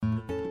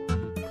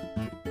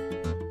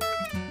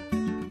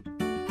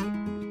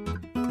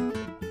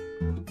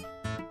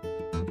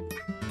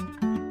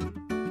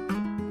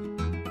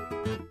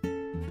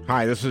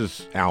Hi, this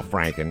is Al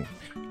Franken.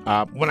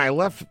 When I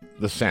left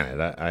the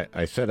Senate,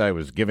 I said I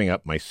was giving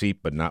up my seat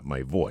but not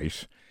my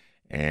voice.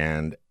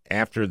 And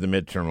after the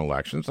midterm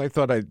elections, I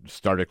thought I'd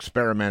start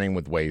experimenting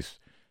with ways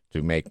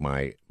to make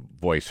my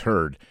voice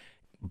heard.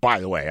 By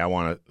the way, I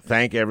want to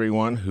thank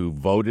everyone who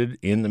voted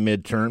in the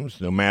midterms,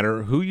 no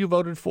matter who you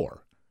voted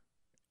for.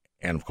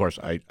 And, of course,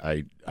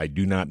 I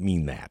do not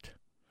mean that.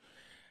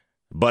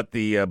 But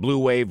the blue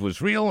wave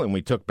was real, and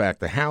we took back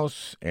the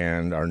House,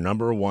 and our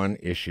number one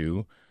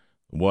issue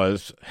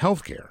was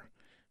health care,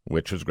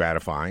 which was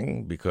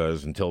gratifying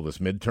because until this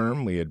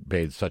midterm, we had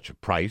paid such a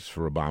price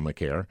for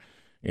Obamacare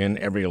in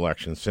every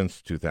election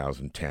since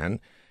 2010.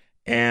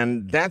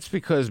 And that's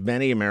because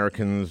many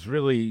Americans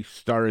really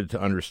started to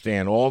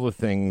understand all the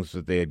things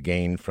that they had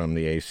gained from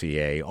the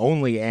ACA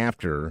only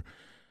after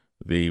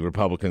the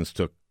Republicans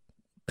took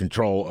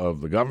control of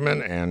the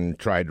government and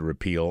tried to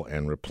repeal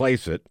and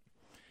replace it,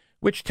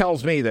 which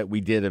tells me that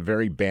we did a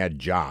very bad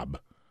job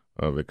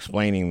of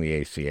explaining the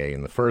ACA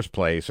in the first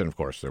place. And, of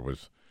course, there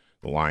was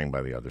the lying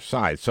by the other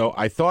side. So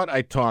I thought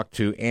I'd talk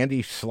to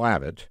Andy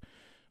Slavitt,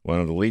 one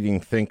of the leading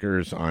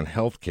thinkers on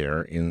health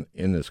care in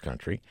this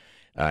country.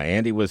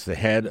 Andy was the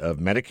head of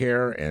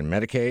Medicare and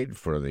Medicaid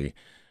for the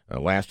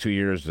last 2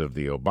 years of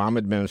the Obama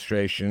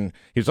administration.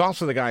 He's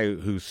also the guy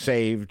who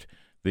saved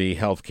the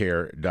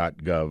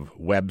healthcare.gov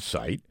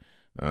website.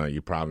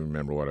 You probably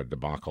remember what a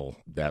debacle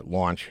that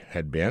launch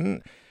had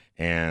been.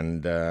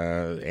 And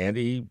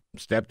Andy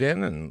stepped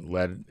in and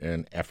led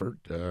an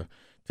effort to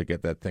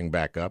get that thing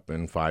back up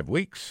in 5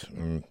 weeks,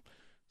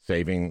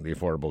 saving the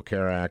Affordable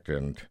Care Act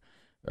and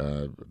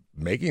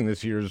making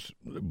this year's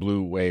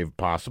blue wave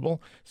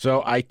possible.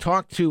 So I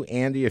talked to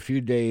Andy a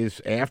few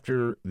days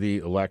after the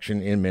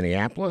election in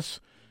Minneapolis,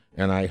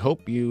 and I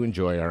hope you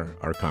enjoy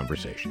our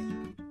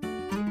conversation.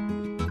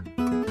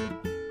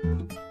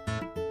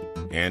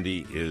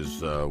 Andy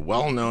is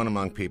well known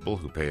among people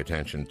who pay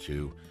attention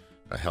to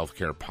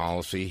healthcare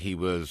policy. He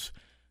was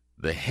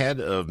the head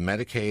of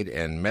Medicaid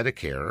and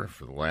Medicare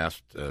for the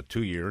last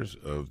 2 years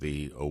of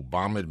the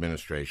Obama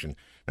administration.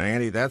 Now,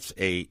 Andy,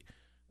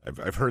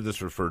 I've heard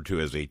this referred to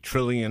as a $1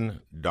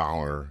 trillion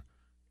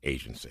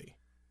agency.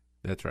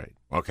 That's right.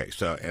 Okay,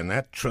 and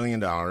that $1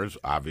 trillion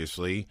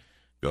obviously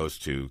goes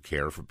to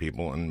care for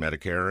people in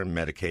Medicare and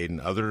Medicaid and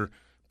other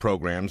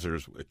programs.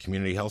 There's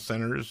community health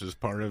centers as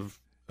part of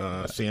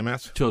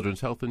CMS.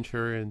 Children's health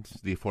insurance,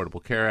 the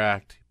Affordable Care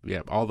Act,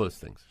 all those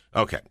things.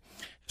 Okay,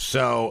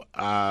 so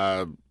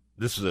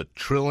this is a $1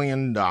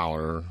 trillion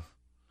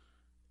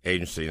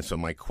agency, and so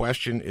my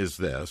question is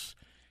this.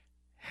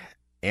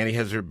 Andy,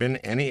 has there been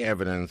any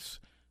evidence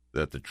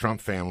that the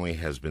Trump family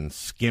has been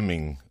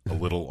skimming a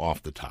little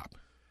off the top?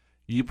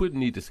 You wouldn't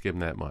need to skim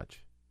that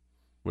much,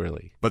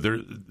 really. But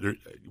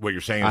what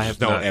you're saying is there's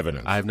no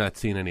evidence. I have not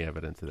seen any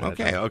evidence of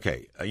that.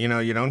 Okay.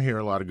 You don't hear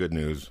a lot of good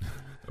news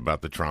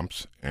about the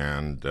Trumps,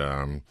 and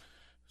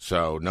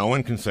so no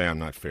one can say I'm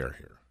not fair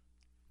here.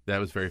 That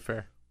was very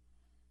fair.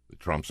 The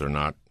Trumps are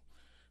not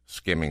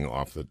skimming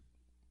off the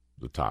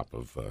top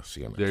of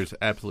CMS. There's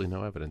absolutely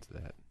no evidence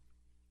of that.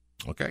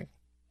 Okay.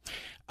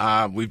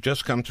 We've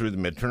just come through the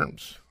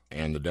midterms,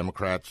 and the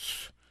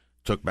Democrats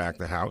took back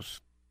the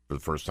House for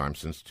the first time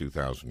since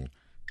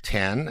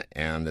 2010,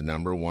 and the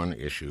number one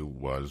issue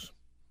was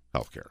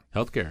health care.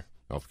 Health care.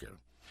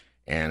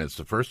 And it's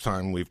the first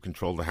time we've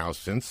controlled the House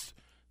since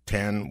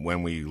 10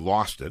 when we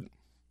lost it,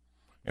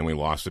 and we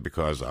lost it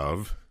because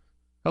of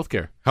health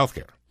care.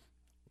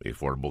 The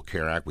Affordable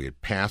Care Act, we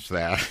had passed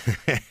that,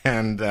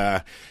 and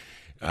so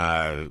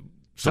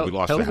we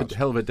lost the House.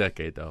 Hell of a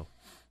decade, though,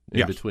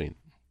 in between.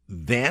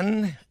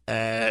 Then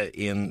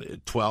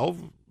in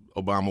 12,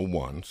 Obama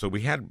won, so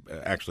we had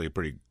actually a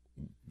pretty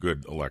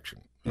good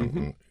election.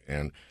 Mm-hmm.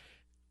 And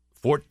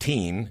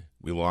 14,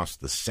 we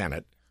lost the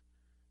Senate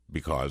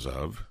because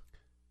of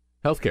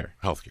healthcare,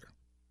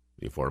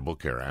 the Affordable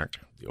Care Act,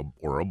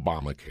 or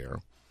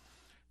Obamacare.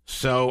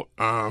 So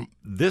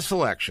this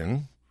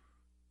election,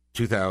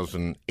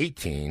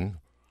 2018,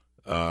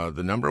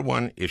 the number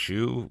one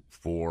issue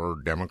for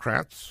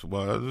Democrats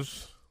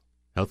was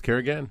healthcare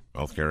again.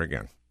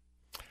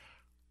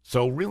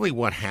 So really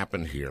what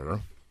happened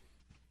here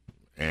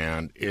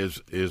and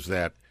is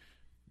that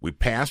we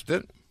passed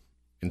it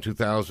in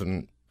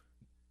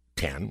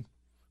 2010,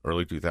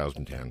 early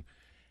 2010,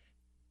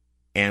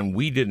 and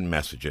we didn't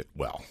message it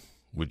well.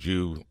 Would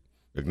you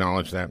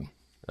acknowledge that?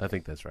 I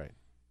think that's right.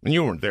 And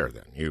you weren't there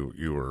then.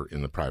 You were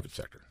in the private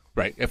sector.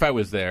 Right. If I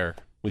was there,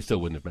 we still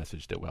wouldn't have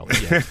messaged it well.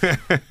 Yes.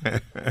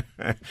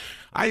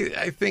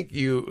 I think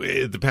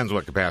it depends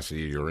what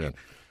capacity you're in.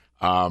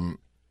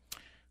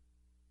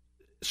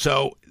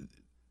 So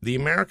the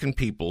American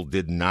people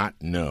did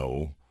not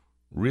know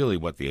really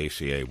what the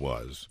ACA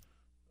was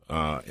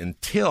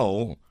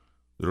until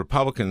the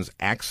Republicans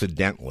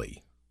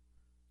accidentally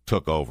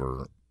took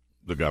over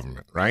the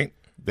government, right?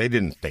 They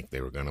didn't think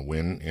they were going to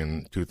win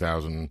in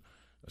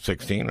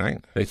 2016,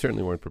 right? They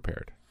certainly weren't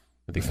prepared.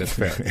 I think that's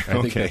fair.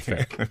 I think that's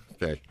fair.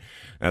 Okay.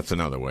 That's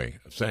another way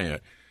of saying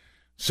it.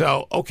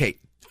 So,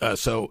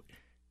 so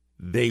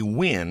they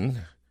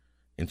win,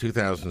 in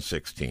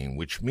 2016,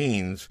 which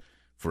means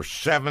for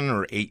 7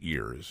 or 8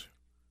 years,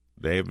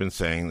 they've been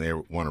saying they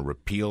want to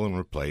repeal and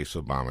replace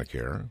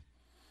Obamacare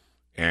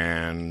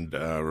and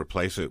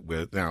replace it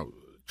with, now,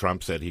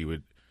 Trump said he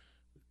would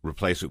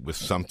replace it with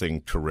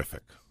something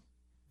terrific.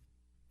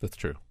 That's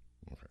true.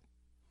 Okay.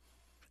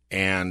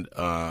 And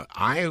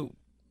I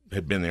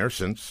had been there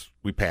since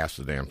we passed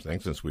the damn thing,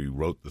 since we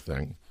wrote the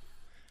thing.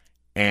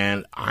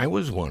 And I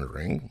was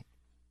wondering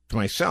to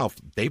myself,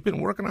 they've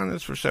been working on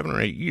this for 7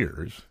 or 8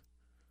 years.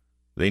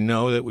 They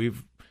know that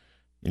we've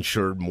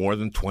insured more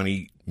than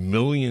 20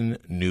 million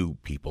new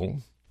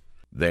people.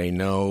 They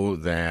know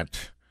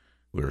that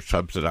we're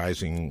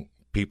subsidizing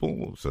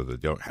people so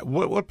that they don't.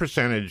 What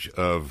percentage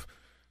of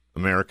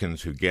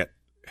Americans who get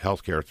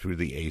health care through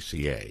the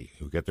ACA,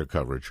 who get their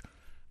coverage,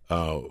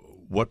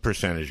 what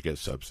percentage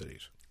gets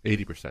subsidies?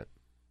 80%.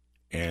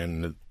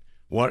 And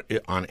what,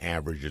 on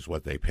average, is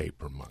what they pay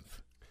per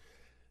month?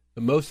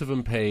 Most of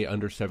them pay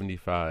under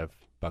 $75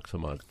 a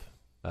month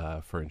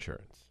for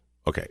insurance.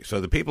 Okay,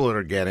 so the people that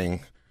are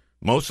getting,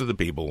 most of the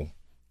people,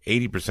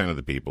 80% of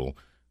the people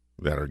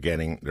that are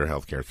getting their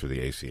health care through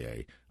the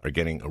ACA are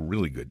getting a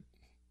really good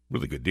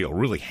deal,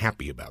 really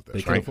happy about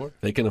this, right?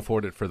 They can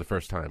afford it for the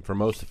first time, for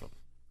most of them.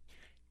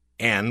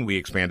 And we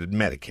expanded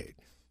Medicaid.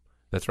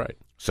 That's right.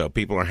 So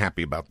people are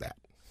happy about that.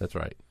 That's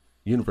right.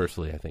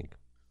 Universally, I think.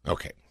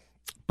 Okay.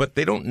 But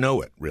they don't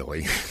know it,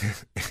 really,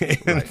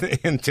 Right.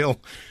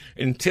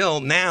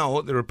 until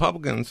now, the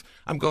Republicans,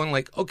 I'm going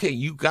like, okay,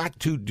 you got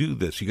to do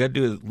this. You got to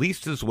do it at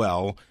least as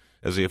well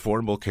as the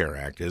Affordable Care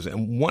Act is.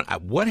 And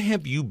what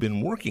have you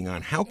been working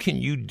on? How can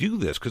you do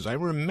this? Because I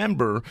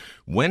remember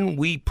when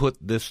we put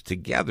this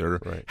together,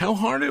 Right. how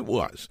hard it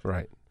was.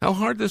 Right. How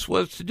hard this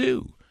was to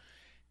do.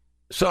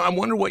 So I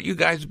wonder what you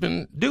guys have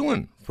been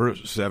doing for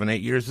 7,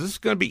 8 years. This is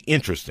going to be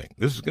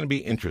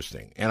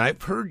interesting. And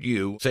I've heard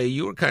you say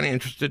you were kind of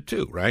interested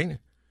too, right?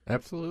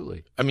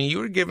 Absolutely. I mean, you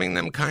were giving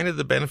them kind of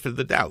the benefit of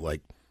the doubt.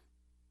 Like,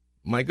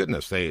 my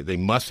goodness, they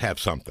must have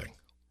something.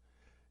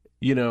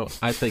 You know,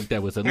 I think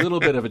that was a little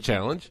bit of a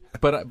challenge,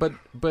 but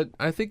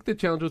I think the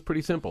challenge was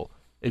pretty simple.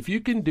 If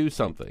you can do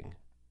something,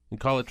 and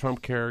call it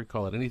Trump Care,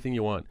 call it anything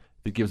you want,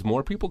 that gives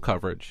more people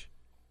coverage,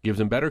 gives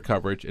them better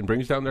coverage, and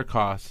brings down their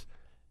costs,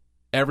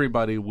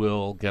 everybody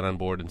will get on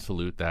board and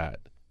salute that.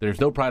 There's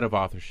no pride of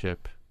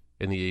authorship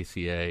in the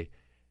ACA,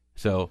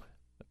 so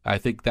I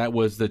think that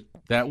was the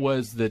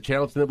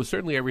challenge, and that was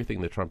certainly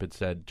everything that Trump had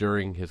said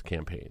during his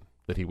campaign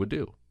that he would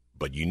do.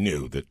 But you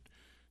knew that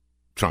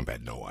Trump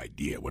had no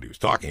idea what he was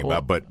talking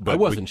about. But I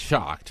wasn't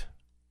shocked.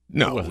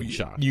 No, I wasn't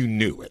shocked. You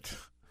knew it.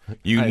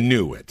 You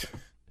knew it.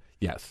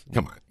 Yes.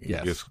 Come on.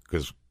 Yes. Just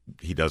because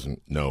he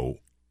doesn't know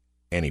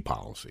any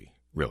policy,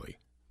 really.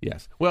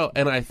 Yes. Well,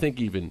 and I think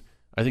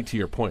to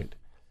your point,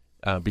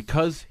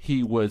 because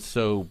he was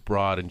so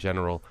broad and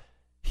general,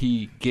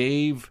 he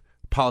gave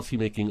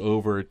policymaking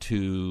over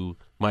to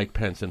Mike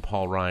Pence and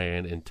Paul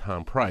Ryan and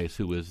Tom Price,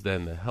 who was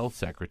then the health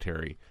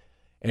secretary,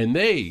 and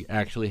they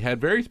actually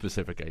had very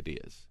specific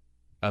ideas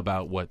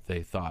about what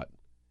they thought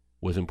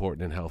was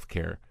important in health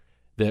care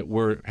that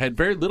had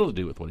very little to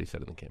do with what he said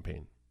in the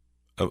campaign.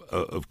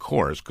 Of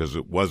course, because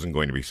it wasn't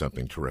going to be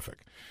something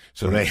terrific.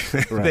 So Right.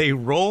 they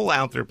roll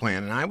out their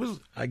plan, and I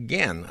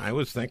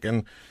was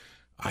thinking,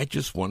 I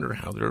just wonder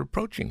how they're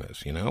approaching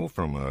this,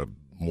 from a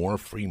more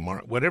free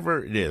market,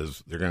 whatever it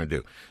is they're going to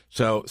do.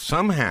 So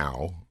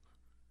somehow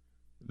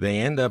they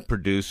end up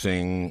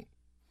producing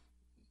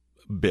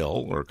a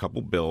bill or a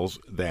couple bills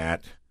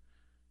that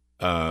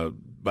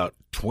about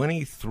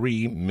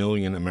 23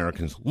 million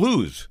Americans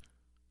lose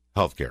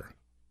health care,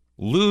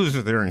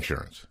 lose their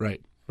insurance.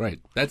 Right.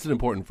 That's an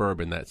important verb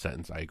in that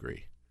sentence. I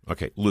agree.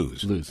 Okay,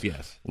 lose. Lose,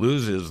 yes.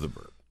 Lose is the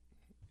verb.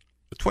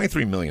 The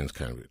 23 million is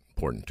kind of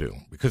important, too,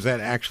 because that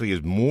actually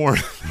is more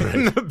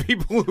than the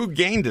people who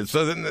gained it.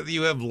 So then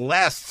you have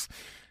less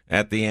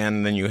at the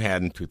end than you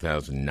had in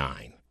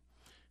 2009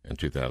 and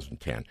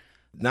 2010.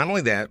 Not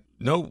only that,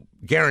 no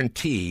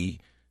guarantee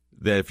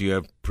that if you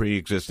have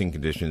pre-existing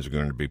conditions, you're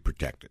going to be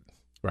protected.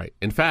 Right.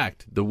 In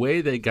fact, the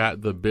way they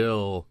got the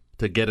bill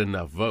to get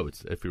enough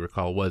votes, if you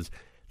recall, was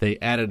they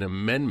added an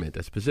amendment,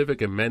 a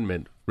specific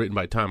amendment written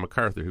by Tom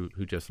MacArthur,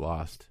 who just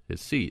lost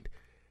his seat.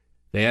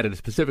 They added a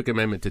specific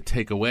amendment to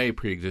take away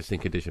pre-existing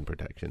condition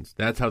protections.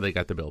 That's how they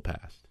got the bill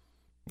passed.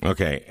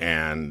 Okay,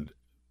 and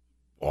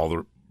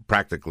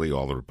practically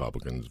all the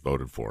Republicans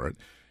voted for it,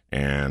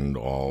 and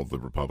all the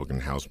Republican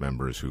House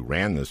members who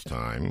ran this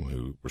time,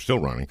 who were still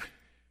running,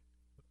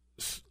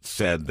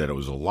 said that it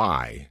was a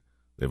lie.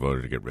 They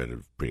voted to get rid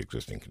of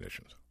pre-existing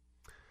conditions.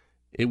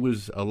 It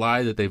was a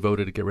lie that they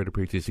voted to get rid of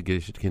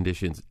pre-existing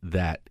conditions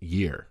that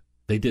year.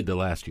 They did the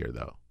last year,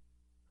 though.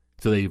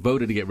 So they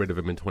voted to get rid of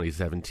them in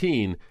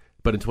 2017,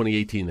 but in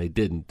 2018 they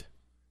didn't.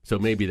 So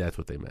maybe that's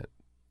what they meant.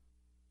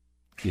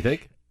 You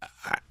think?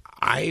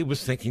 I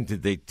was thinking,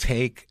 did they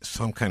take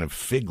some kind of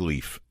fig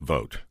leaf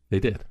vote? They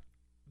did.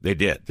 They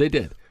did.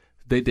 Senator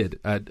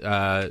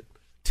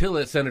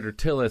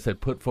Tillis had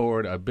put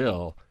forward a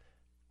bill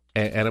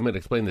And I'm going to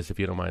explain this, if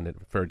you don't mind,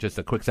 for just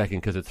a quick second,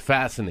 because it's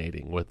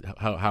fascinating with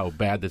how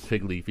bad this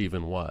fig leaf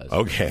even was.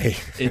 Okay.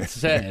 It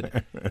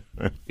said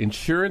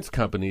insurance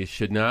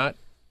companies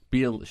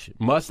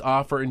must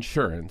offer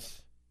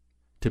insurance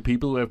to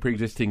people who have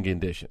pre-existing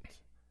conditions,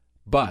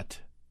 but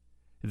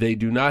they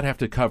do not have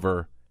to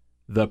cover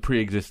the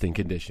pre-existing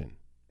condition.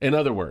 In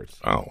other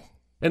words.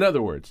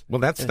 Well,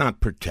 that's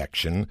not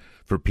protection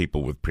for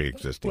people with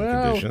pre-existing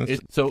conditions.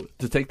 So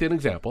to take that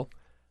example,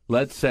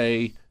 let's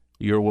say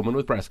you're a woman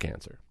with breast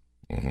cancer.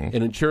 Mm-hmm.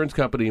 An insurance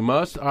company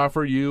must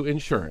offer you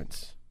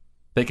insurance.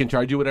 They can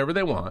charge you whatever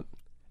they want.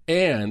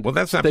 And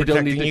that's not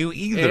protecting you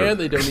either. And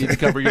they don't need to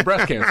cover your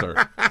breast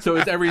cancer. So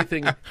it's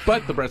everything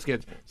but the breast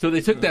cancer. So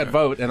they took that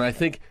vote, and I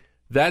think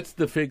that's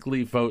the fig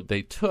leaf vote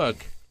they took,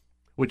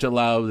 which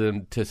allowed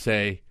them to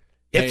say,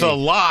 it's a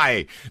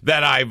lie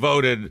that I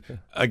voted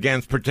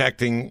against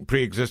protecting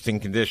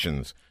pre-existing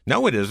conditions.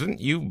 No, it isn't.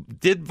 You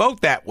did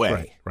vote that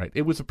way. Right.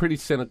 It was a pretty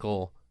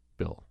cynical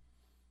bill.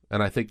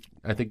 And I think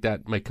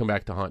that might come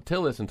back to haunt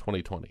Tillis in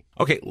 2020.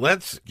 Okay,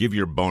 let's give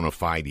your bona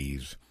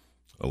fides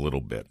a little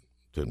bit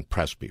to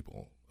impress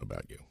people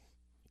about you.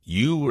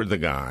 You were the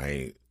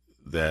guy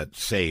that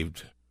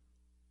saved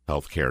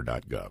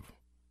healthcare.gov.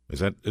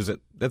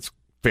 That's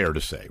fair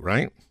to say,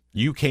 right?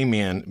 You came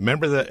in.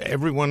 Remember that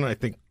everyone, I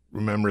think,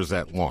 remembers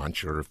that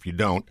launch, or if you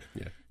don't,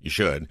 you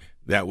should.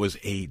 That was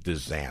a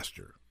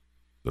disaster.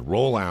 The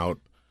rollout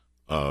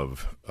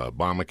of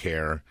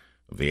Obamacare,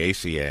 of the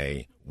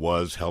ACA,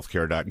 was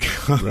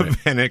healthcare.gov, right.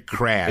 And it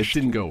crashed. It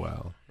didn't go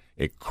well.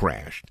 It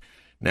crashed.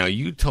 Now,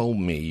 you told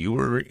me you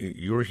were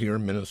here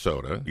in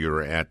Minnesota. You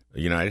were at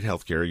United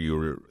Healthcare. You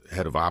were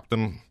head of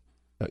Optum.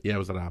 Yeah, I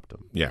was at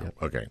Optum. Yeah,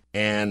 okay.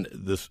 And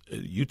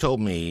you told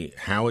me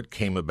how it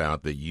came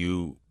about that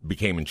you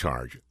became in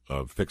charge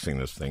of fixing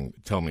this thing.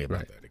 Tell me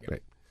about that again.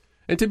 Right.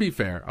 And to be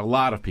fair, a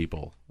lot of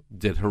people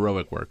did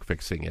heroic work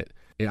fixing it.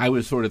 I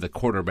was sort of the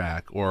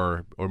quarterback,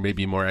 or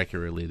maybe more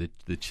accurately,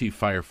 the chief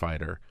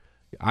firefighter.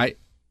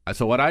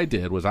 So what I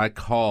did was I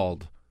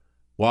called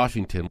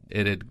Washington.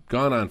 It had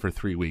gone on for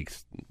 3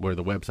 weeks where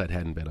the website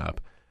hadn't been up.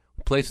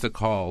 Placed a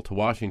call to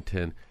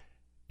Washington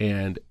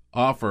and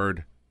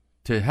offered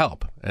to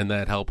help. And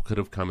that help could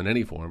have come in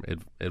any form,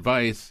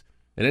 advice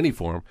in any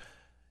form.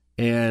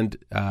 And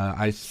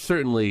I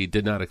certainly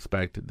did not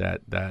expect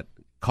that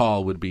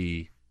call would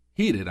be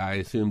heated. I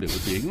assumed it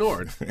would be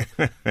ignored.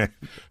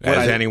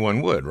 As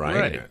anyone would,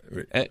 right?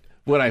 Right.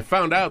 What I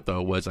found out,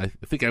 though, was I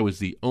think I was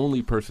the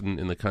only person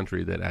in the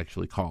country that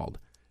actually called,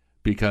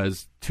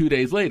 because 2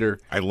 days later...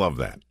 I love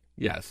that.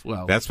 Yes,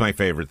 well... That's my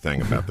favorite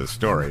thing about this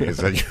story, is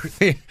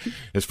that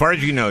as far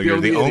as you know,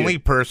 you're the only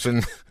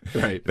person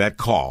that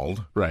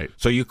called. Right.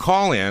 So you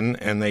call in,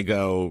 and they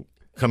go,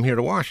 come here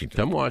to Washington.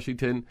 Come to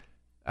Washington.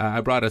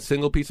 I brought a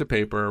single piece of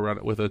paper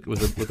around with a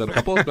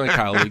couple of my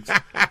colleagues,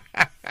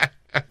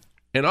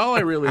 and all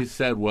I really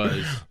said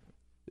was,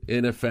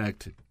 in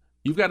effect...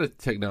 You've got a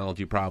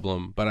technology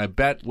problem, but I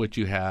bet what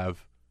you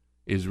have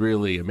is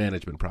really a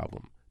management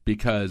problem,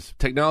 because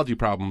technology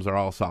problems are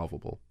all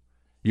solvable.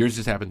 Yours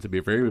just happens to be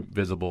very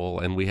visible,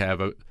 and we have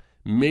a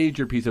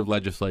major piece of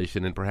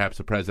legislation and perhaps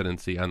a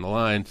presidency on the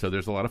line, so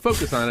there's a lot of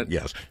focus on it.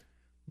 Yes.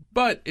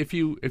 But if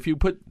you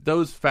put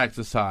those facts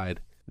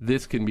aside,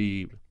 this can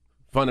be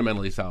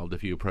fundamentally solved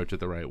if you approach it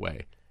the right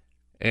way.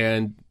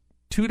 And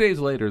 2 days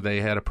later,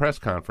 they had a press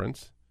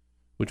conference,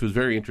 which was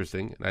very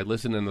interesting. And I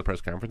listened in the press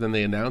conference, and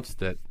they announced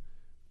that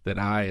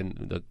I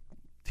and the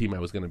team I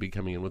was going to be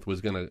coming in with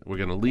we're going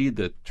to lead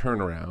the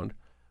turnaround,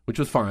 which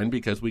was fine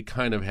because we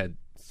kind of had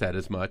said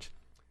as much.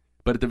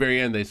 But at the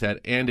very end, they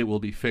said, and it will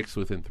be fixed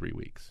within 3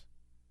 weeks.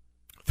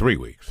 3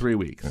 weeks. 3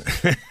 weeks.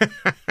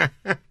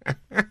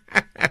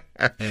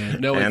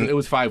 It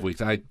was 5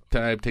 weeks. I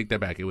take that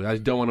back. I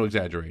don't want to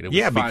exaggerate. It was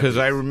because 5 weeks.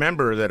 I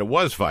remember that it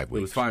was 5 weeks.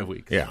 It was 5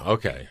 weeks. Yeah,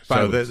 okay.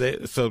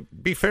 So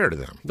be fair to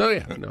them.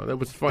 No, that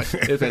was fine.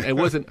 It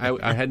wasn't.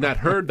 I had not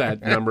heard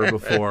that number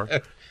before.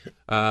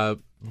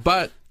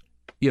 But,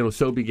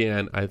 so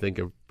began, I think,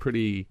 a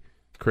pretty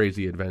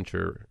crazy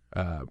adventure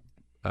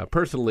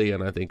personally,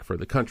 and I think for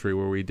the country,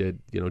 where we did,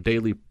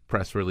 daily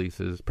press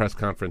releases, press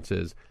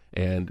conferences,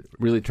 and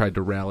really tried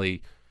to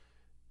rally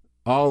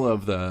all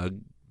of the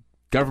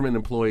government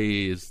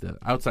employees, the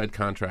outside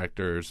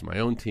contractors, my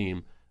own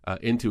team,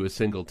 into a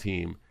single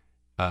team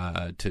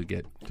to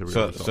get to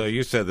real results. So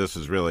you said this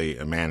is really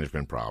a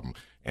management problem,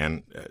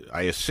 and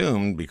I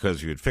assumed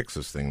because you had fixed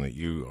this thing that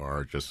you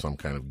are just some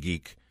kind of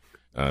geek,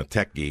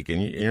 tech geek,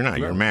 and you're not.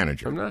 You're a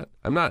manager.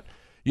 I'm not.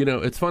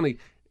 It's funny.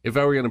 If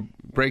I were going to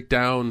break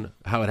down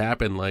how it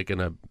happened, like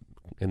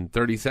in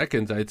 30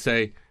 seconds, I'd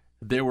say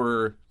there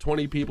were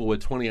 20 people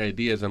with 20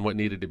 ideas on what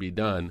needed to be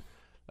done,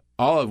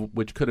 all of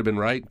which could have been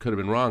right, could have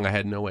been wrong. I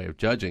had no way of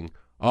judging.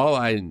 All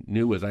I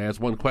knew was I asked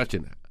one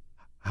question: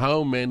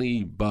 how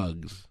many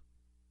bugs,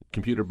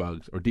 computer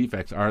bugs or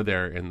defects, are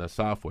there in the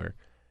software?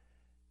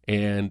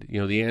 And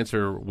the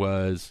answer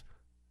was,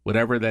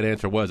 whatever that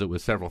answer was, it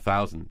was several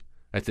thousand.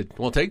 I said,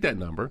 well, take that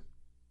number.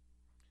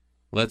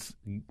 Let's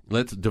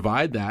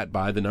divide that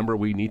by the number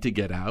we need to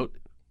get out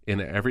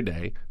in every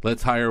day.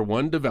 Let's hire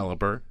one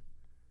developer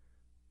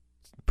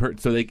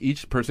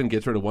each person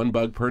gets rid of one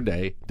bug per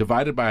day,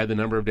 divided by the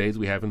number of days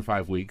we have in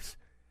 5 weeks.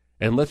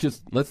 And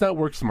let's not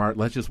work smart.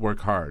 Let's just work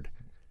hard.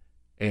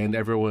 And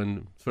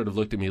everyone sort of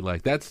looked at me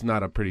like, that's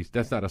not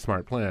a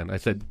smart plan. I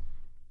said,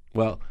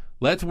 well,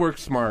 let's work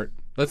smart.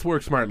 Let's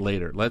work smart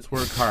later. Let's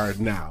work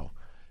hard now.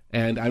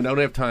 And I don't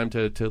have time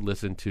to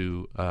listen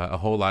to a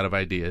whole lot of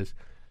ideas.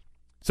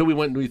 So we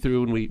went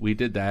through and we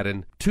did that.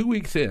 And 2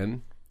 weeks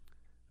in,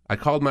 I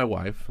called my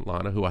wife,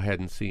 Lana, who I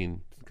hadn't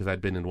seen because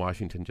I'd been in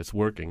Washington just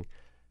working,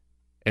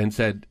 and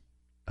said,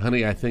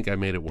 honey, I think I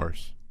made it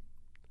worse.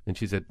 And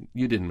she said,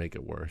 you didn't make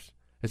it worse.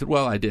 I said,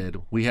 well, I did.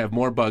 We have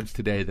more bugs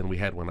today than we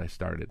had when I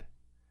started.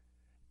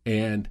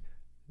 And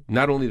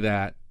not only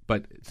that,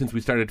 but since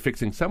we started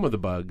fixing some of the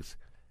bugs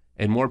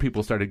and more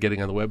people started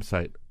getting on the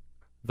website,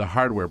 the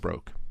hardware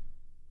broke.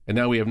 And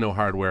now we have no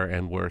hardware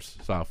and worse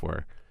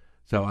software.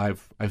 So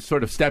I've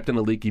sort of stepped in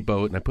a leaky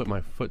boat and I put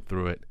my foot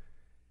through it.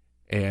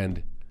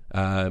 And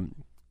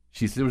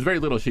there was very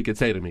little she could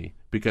say to me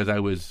because I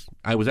was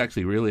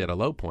actually really at a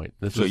low point.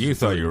 So you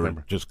thought you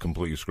were just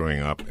completely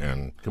screwing up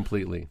and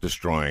completely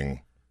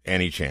destroying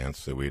any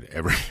chance that we'd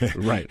ever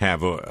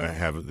have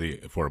the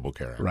Affordable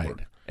Care Act. Right.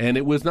 Work. And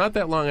it was not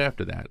that long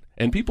after that.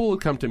 And people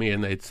would come to me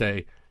and they'd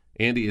say,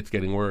 Andy, it's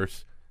getting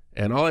worse.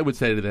 And all I would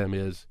say to them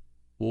is,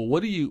 well,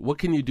 what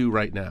can you do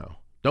right now?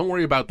 Don't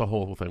worry about the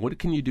whole thing. What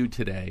can you do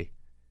today?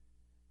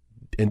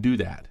 And do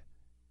that.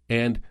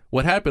 And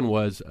what happened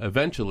was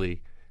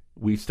eventually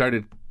we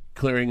started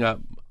clearing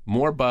up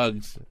more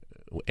bugs,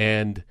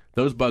 and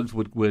those bugs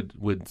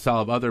would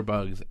solve other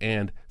bugs.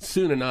 And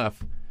soon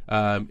enough,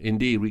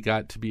 indeed, we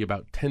got to be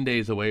about 10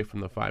 days away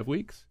from the 5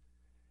 weeks,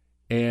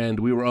 and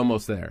we were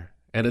almost there.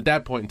 And at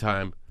that point in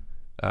time,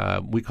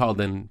 we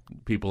called in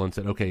people and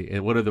said, okay,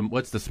 and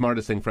what's the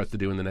smartest thing for us to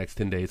do in the next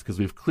 10 days? Because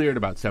we've cleared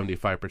about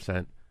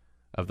 75%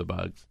 of the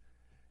bugs.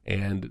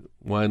 And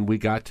when we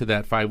got to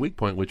that 5 week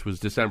point, which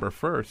was December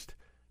 1st,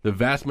 the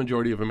vast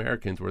majority of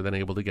Americans were then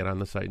able to get on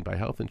the site and buy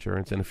health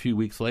insurance. And a few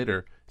weeks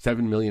later,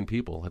 7 million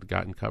people had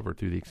gotten covered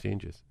through the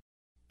exchanges.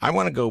 I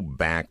want to go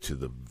back to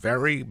the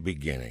very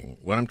beginning.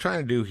 What I'm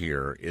trying to do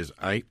here is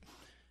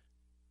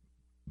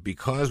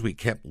because we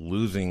kept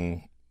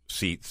losing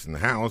seats in the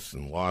House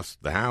and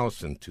lost the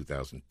House in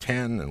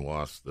 2010 and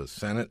lost the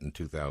Senate in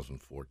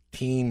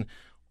 2014,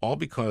 all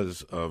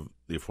because of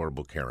the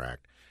Affordable Care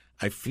Act,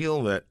 I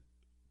feel that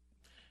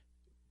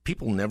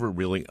people never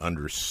really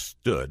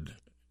understood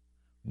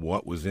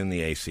what was in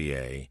the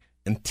ACA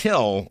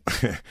until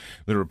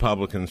the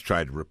Republicans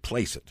tried to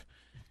replace it.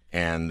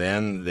 And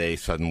then they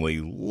suddenly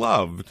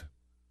loved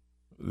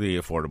the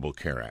Affordable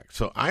Care Act.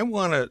 So I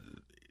want to,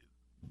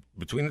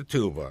 between the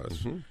two of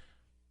us,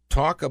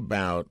 talk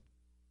about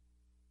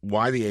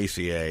why the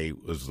ACA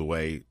was the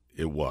way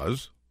it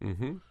was,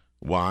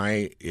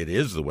 why it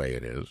is the way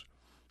it is,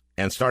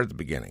 and start at the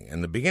beginning.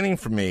 And the beginning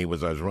for me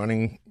was I was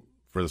running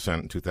for the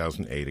Senate in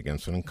 2008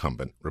 against an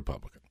incumbent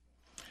Republican.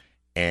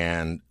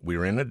 And we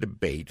were in a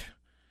debate,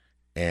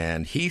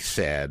 and he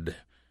said,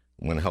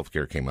 when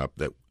healthcare came up,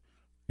 that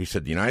he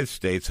said the United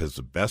States has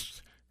the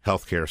best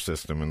healthcare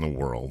system in the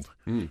world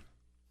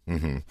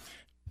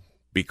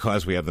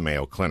because we have the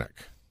Mayo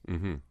Clinic.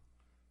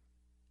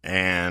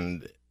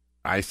 And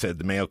I said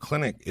the Mayo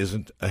Clinic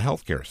isn't a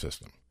healthcare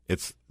system.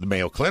 It's the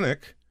Mayo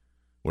Clinic.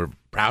 We're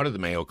proud of the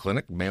Mayo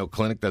Clinic. Mayo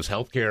Clinic does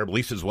healthcare at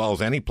least as well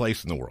as any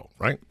place in the world,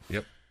 right?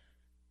 Yep.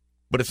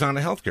 But it's not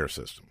a healthcare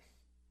system.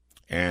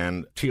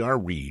 And T.R.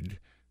 Reid,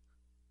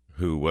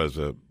 who was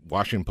a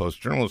Washington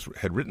Post journalist,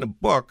 had written a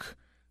book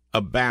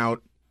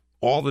about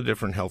all the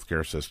different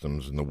healthcare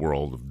systems in the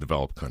world of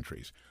developed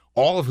countries,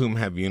 all of whom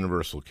have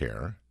universal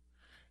care,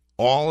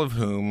 all of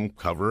whom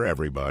cover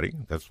everybody.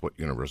 That's what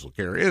universal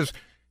care is,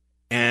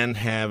 and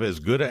have as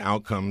good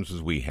outcomes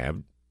as we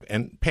have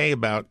and pay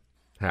about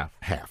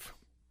half.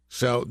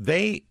 So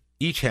they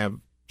each have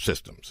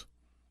systems,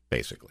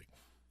 basically.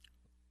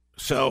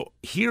 So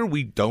here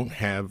we did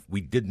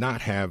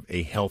not have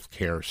a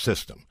healthcare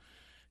system.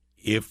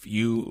 If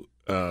you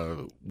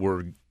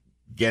were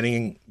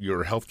getting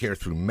your healthcare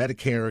through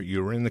Medicare,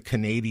 you were in the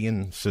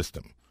Canadian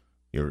system.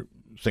 You're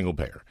single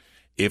payer.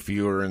 If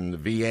you were in the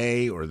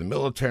VA or the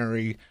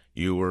military,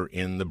 you were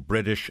in the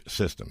British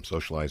system,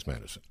 socialized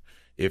medicine.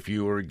 If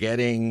you were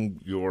getting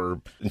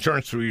your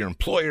insurance through your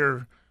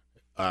employer,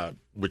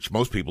 which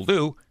most people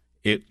do,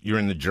 you're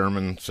in the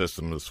German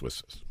system, the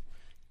Swiss system.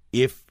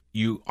 If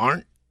you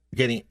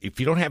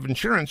don't have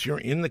insurance, you're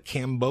in the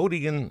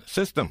Cambodian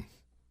system.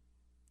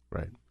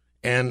 Right.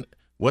 And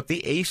what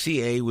the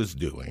ACA was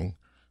doing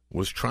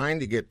was trying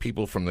to get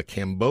people from the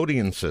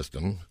Cambodian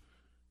system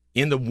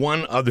into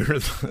one other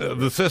of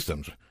the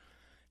systems.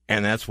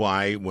 And that's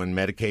why when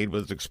Medicaid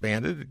was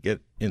expanded, it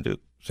get into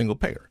single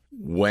payer.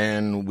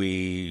 When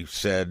we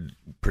said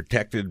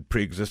protected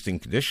pre-existing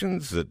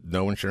conditions, that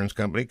no insurance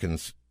company can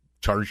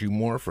charge you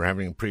more for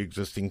having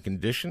pre-existing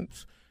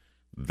conditions,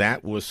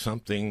 that was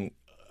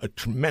a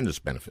tremendous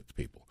benefit to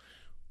people.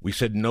 We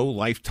said no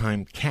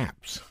lifetime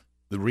caps.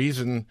 The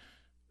reason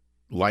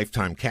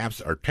lifetime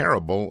caps are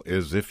terrible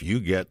is if you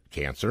get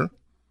cancer.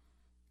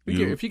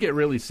 If you get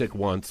really sick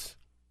once,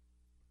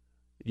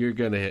 you're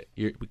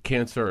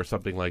cancer or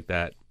something like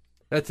that.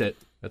 That's it.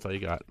 That's all you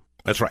got.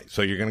 That's right.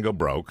 So you're going to go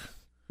broke.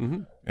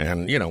 Mm-hmm.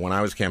 And, you know, when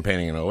I was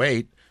campaigning in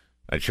 '08,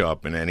 I'd show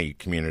up in any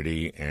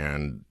community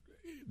and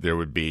there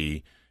would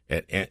be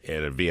at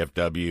a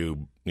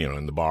VFW, you know,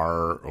 in the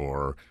bar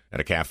or at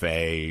a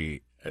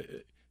cafe,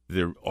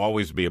 there'd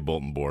always be a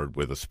bulletin board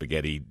with a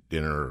spaghetti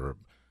dinner or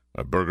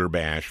a burger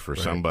bash for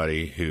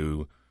somebody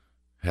who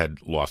had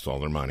lost all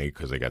their money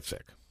because they got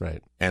sick.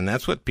 Right. And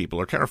that's what people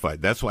are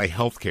terrified. That's why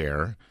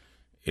healthcare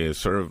is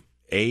sort of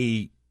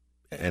an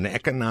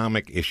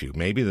economic issue,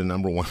 maybe the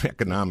number one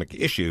economic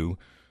issue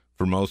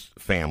for most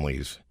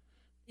families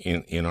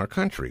in our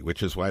country,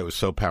 which is why it was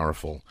so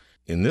powerful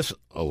in this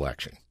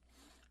election.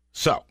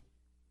 So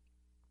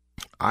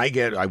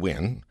I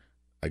win.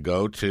 I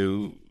go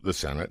to the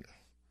Senate.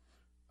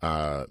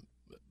 I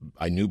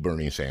knew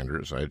Bernie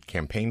Sanders. I had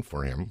campaigned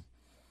for him.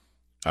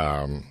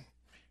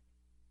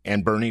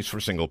 And Bernie's for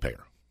single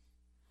payer.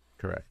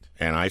 Correct.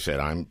 And I said,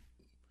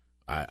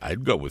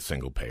 I'd go with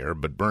single payer,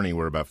 but Bernie,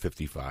 we're about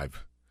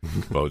 55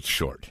 votes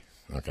short.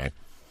 Okay.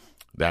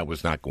 That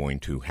was not going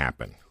to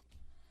happen.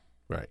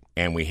 Right.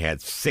 And we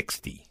had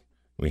 60.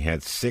 We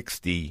had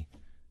 60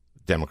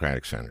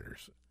 Democratic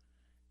senators.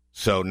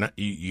 So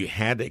you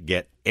had to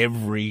get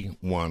every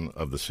one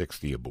of the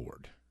 60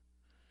 aboard.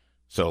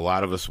 So a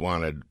lot of us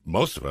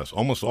most of us,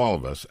 almost all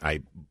of us,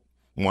 I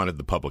wanted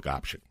the public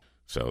option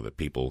so that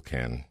people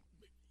can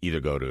either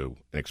go to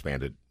an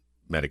expanded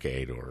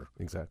Medicaid or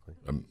exactly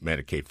a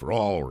Medicaid for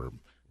all or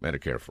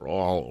Medicare for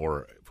all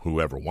or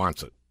whoever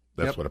wants it.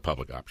 That's what a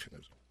public option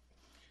is.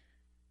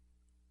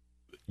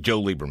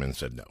 Joe Lieberman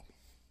said no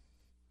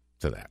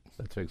to that.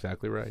 That's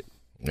exactly right.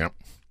 Yep.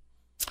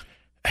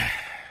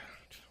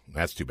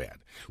 That's too bad.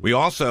 We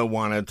also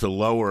wanted to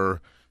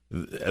lower,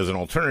 as an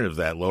alternative to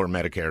that, lower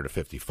Medicare to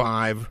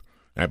 55.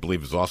 And I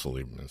believe it's also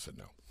Lieberman said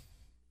no.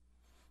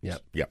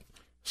 Yep.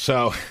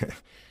 So,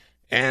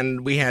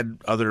 and we had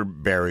other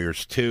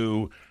barriers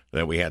too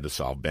that we had to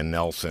solve. Ben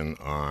Nelson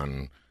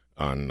on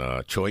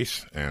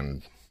choice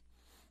and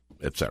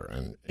et cetera.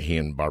 And he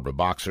and Barbara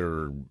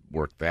Boxer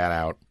worked that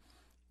out.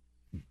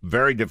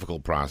 Very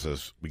difficult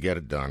process. We get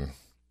it done.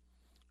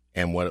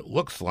 And what it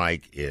looks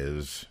like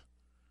is,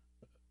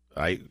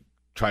 I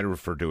try to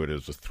refer to it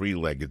as a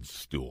three-legged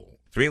stool.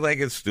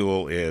 Three-legged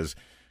stool is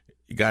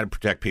you got to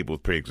protect people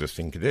with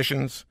pre-existing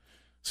conditions.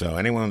 So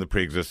anyone with a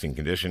pre-existing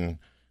condition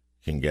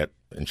can get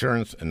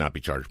insurance and not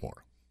be charged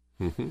more.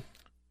 Mm-hmm.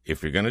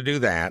 If you're going to do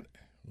that,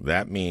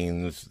 that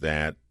means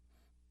that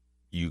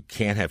you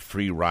can't have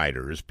free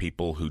riders,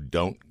 people who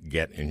don't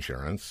get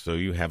insurance, so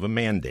you have a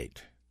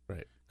mandate.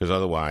 Right. Because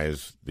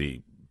otherwise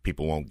the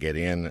people won't get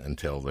in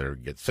until they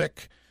get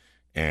sick,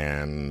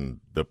 and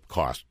the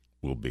cost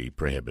will be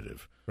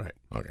prohibitive. Right.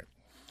 Okay.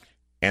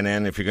 And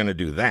then if you're going to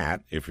do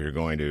that, if you're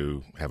going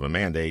to have a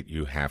mandate,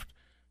 you have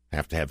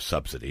to have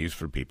subsidies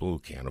for people who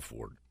can't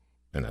afford.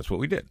 And that's what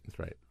we did. That's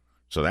right.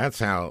 So that's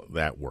how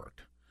that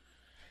worked.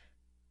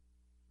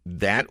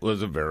 That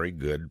was a very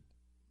good,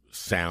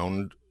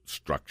 sound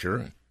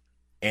structure.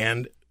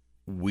 And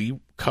we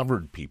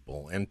covered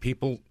people. And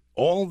people,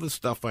 all the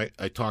stuff I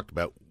talked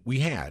about, we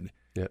had.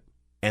 Yep.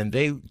 And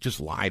they just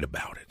lied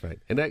about it. Right.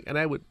 And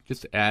I would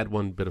just add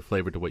one bit of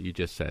flavor to what you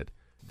just said.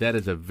 That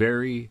is a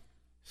very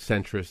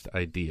centrist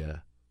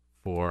idea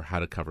for how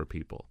to cover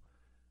people.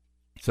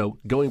 So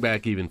going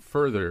back even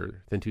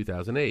further than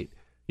 2008,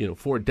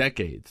 for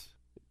decades,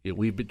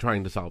 we've been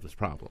trying to solve this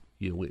problem.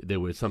 There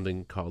was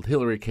something called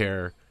Hillary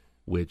Care,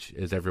 which,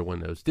 as everyone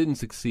knows, didn't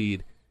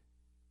succeed.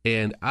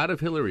 And out of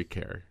Hillary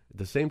Care, at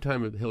the same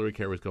time Hillary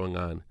Care was going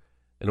on,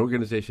 an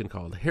organization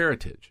called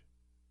Heritage,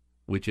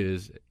 which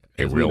is,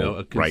 as we know,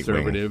 a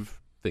conservative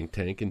think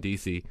tank in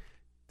D.C.,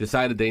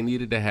 decided they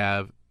needed to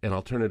have an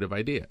alternative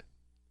idea.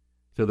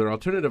 So their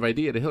alternative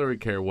idea to Hillary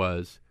Care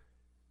was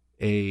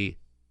a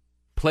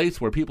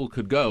place where people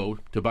could go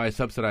to buy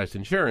subsidized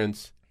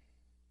insurance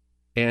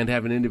and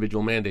have an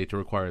individual mandate to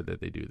require that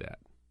they do that.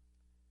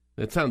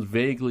 That sounds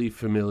vaguely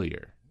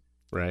familiar,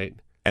 right?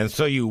 And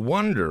so you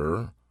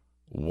wonder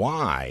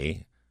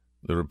why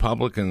the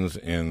Republicans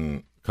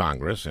in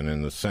Congress and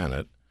in the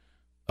Senate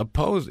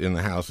in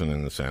the House and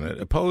in the Senate,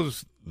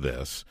 opposed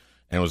this,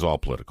 and it was all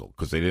political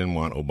because they didn't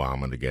want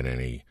Obama to get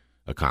any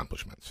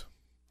accomplishments.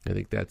 I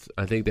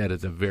think that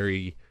is a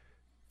very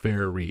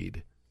fair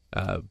read,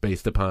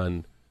 based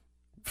upon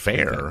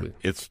fair. Exactly.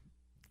 It's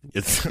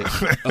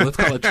let's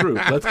call it true.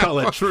 Let's call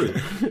it true.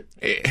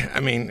 I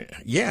mean,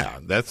 yeah,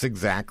 that's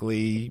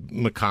exactly.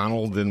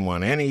 McConnell didn't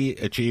want any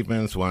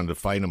achievements, wanted to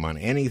fight him on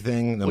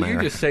anything.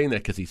 You're just saying that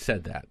because he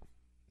said that.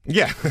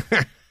 Yeah,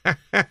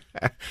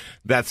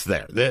 that's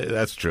there.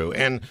 That's true.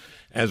 And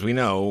as we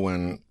know,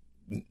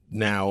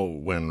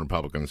 when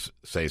Republicans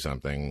say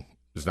something,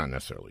 it's not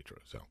necessarily true.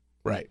 So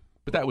right,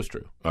 but that was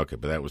true. Okay,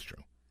 but that was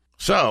true.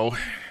 So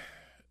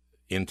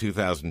in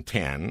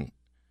 2010.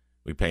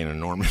 We pay an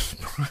enormous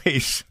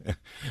price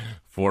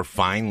for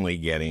finally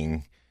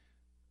getting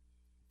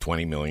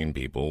 20 million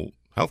people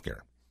health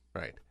care.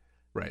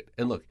 Right.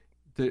 And look,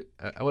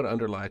 I want to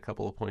underline a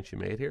couple of points you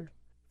made here.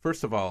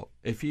 First of all,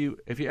 if you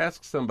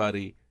ask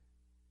somebody,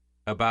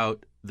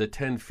 about the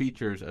 10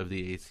 features of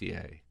the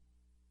ACA,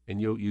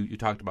 and you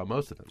talked about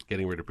most of them: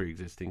 getting rid of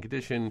pre-existing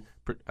condition,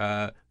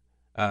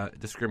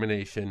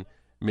 discrimination,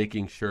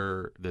 making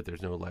sure that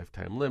there's no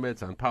lifetime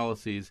limits on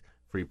policies,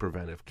 free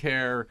preventive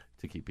care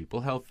to keep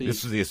people healthy.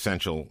 This is the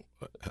essential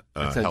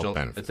health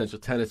benefits.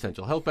 10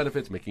 essential health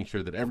benefits, making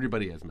sure that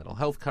everybody has mental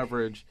health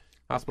coverage,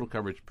 hospital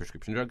coverage,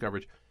 prescription drug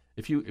coverage.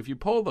 If you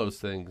poll those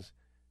things,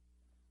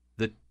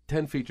 the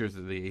 10 features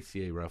of the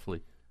ACA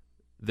roughly,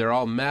 they're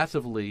all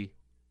massively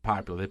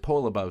popular. They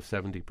poll above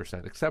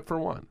 70%, except for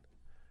one.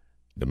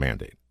 The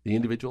mandate. The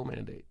individual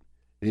mandate.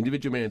 The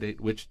individual mandate,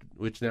 which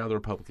now the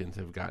Republicans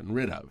have gotten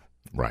rid of.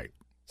 Right.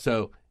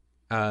 So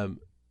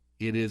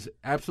it is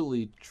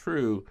absolutely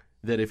true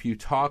that if you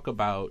talk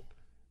about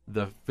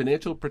the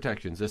financial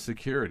protections, the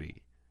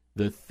security,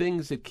 the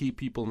things that keep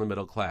people in the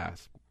middle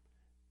class,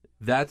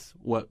 that's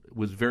what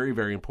was very,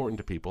 very important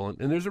to people.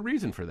 And there's a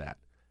reason for that.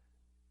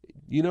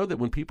 You know that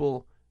when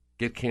people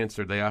get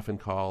cancer, they often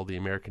call the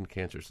American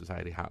Cancer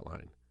Society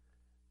hotline.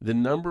 The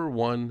number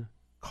one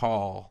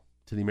call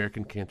to the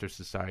American Cancer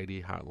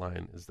Society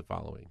hotline is the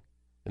following.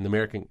 And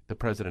the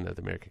president of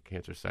the American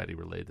Cancer Society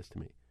relayed this to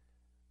me.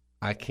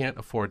 I can't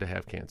afford to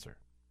have cancer.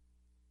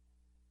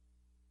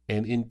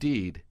 And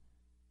indeed,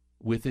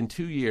 within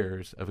 2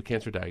 years of a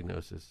cancer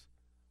diagnosis,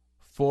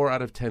 4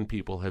 out of 10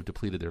 people have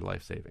depleted their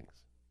life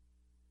savings.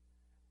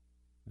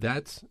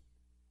 That's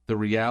the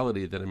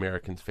reality that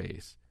Americans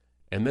face.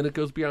 And then it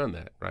goes beyond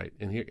that, right?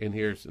 And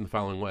here's in the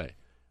following way.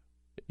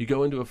 You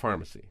go into a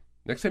pharmacy.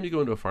 Next time you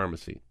go into a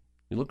pharmacy,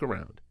 you look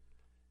around.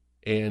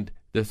 And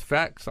the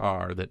facts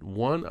are that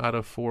 1 out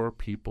of 4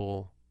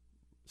 people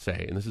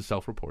say, and this is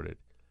self-reported,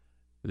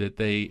 that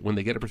when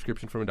they get a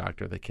prescription from a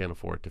doctor, they can't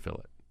afford to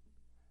fill it.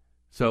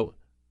 So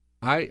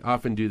I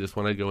often do this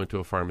when I go into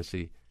a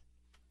pharmacy,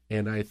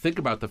 and I think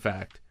about the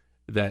fact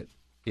that,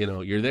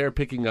 you're there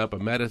picking up a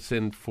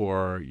medicine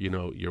for,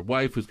 your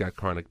wife who's got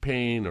chronic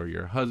pain, or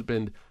your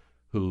husband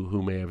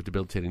who may have a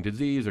debilitating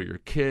disease, or your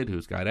kid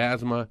who's got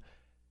asthma,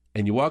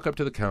 and you walk up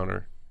to the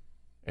counter,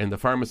 and the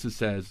pharmacist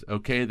says,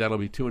 okay, that'll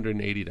be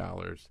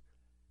 $280.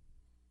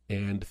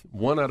 And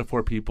 1 out of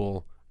 4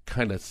 people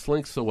kind of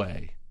slinks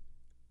away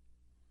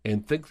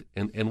and thinks,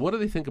 and what do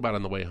they think about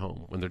on the way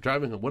home? When they're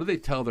driving home, what do they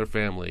tell their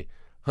family?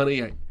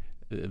 Honey,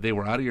 they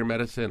were out of your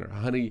medicine, or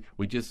honey,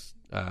 we just,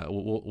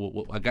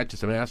 I got you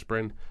some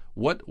aspirin.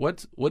 What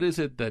is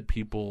it that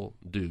people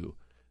do?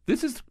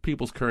 This is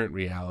people's current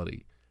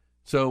reality.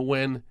 So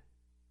when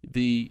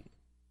the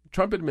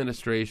Trump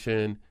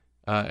administration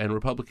and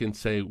Republicans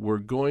say we're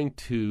going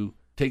to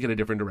take it a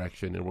different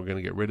direction and we're going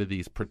to get rid of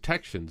these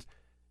protections,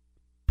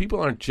 people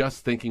aren't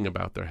just thinking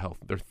about their health.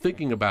 They're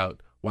thinking about,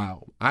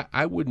 wow,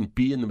 I wouldn't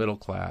be in the middle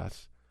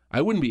class.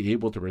 I wouldn't be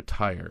able to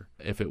retire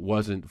if it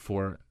wasn't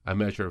for a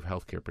measure of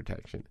health care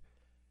protection.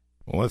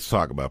 Well, let's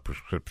talk about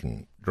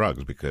prescription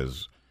drugs,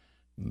 because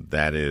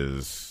that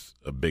is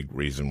a big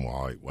reason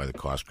why the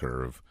cost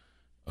curve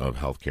of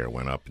healthcare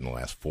went up in the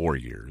last 4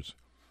 years.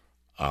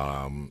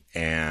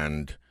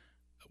 And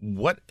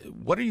what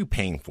are you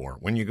paying for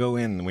when you go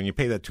in, when you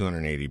pay that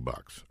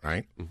 $280,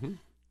 right? Mm-hmm.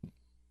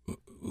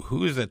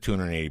 Who is that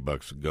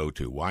 $280 go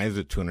to? Why is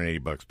it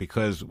 $280?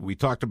 Because we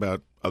talked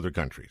about other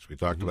countries. We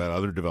talked about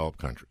other developed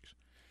countries.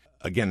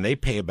 Again, they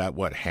pay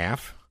about,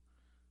 half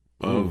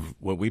of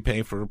what we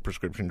pay for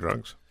prescription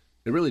drugs?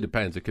 It really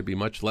depends. It could be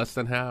much less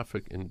than half.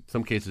 In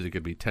some cases, it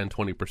could be 10,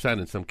 20%.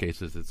 In some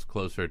cases, it's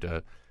closer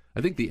to,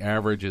 I think the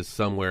average is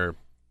somewhere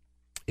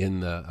in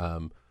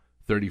the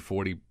 30,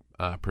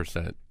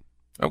 40%.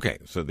 Okay,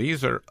 so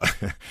these are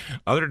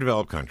other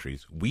developed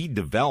countries. We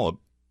develop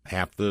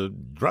half the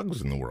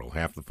drugs in the world,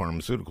 half the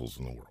pharmaceuticals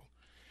in the world.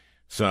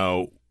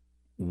 So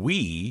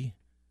we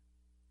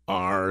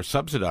are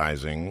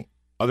subsidizing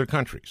other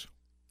countries.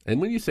 And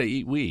when you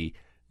say we,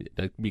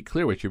 be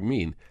clear what you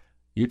mean.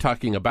 You're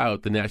talking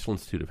about the National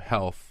Institute of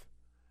Health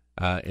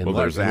in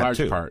large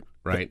part,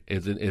 right?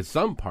 Is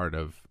some part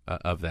of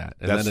that.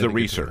 And that's the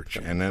research.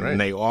 And then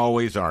they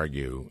always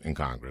argue in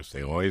Congress,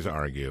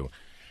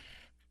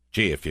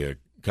 gee, if you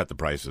cut the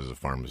prices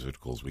of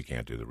pharmaceuticals, we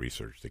can't do the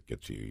research that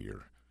gets you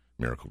your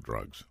miracle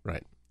drugs.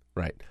 Right.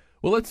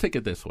 Well, let's take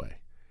it this way.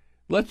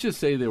 Let's just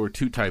say there were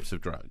 2 types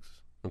of drugs,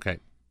 okay?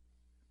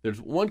 There's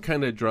one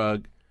kind of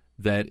drug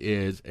that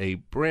is a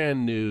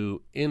brand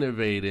new,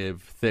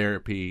 innovative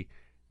therapy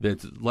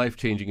that's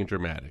life-changing and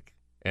dramatic.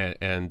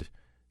 And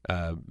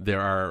there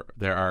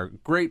are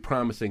great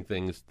promising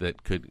things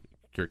that could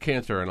cure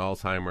cancer and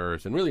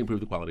Alzheimer's and really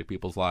improve the quality of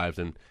people's lives.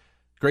 And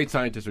great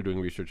scientists are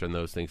doing research on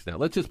those things now.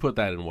 Let's just put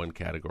that in one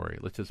category.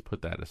 Let's just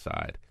put that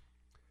aside.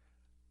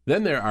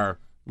 Then there are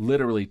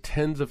literally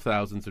tens of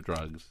thousands of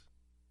drugs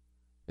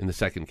in the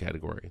second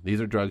category.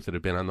 These are drugs that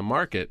have been on the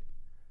market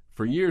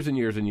for years and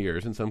years and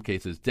years, in some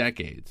cases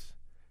decades.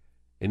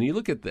 And you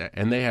look at that,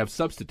 and they have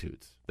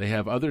substitutes. They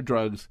have other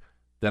drugs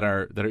that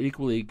are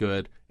equally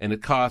good, and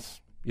it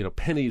costs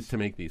pennies to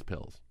make these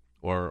pills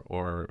or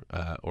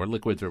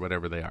liquids or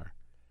whatever they are.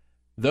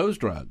 Those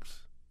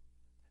drugs,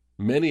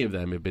 many of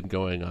them have been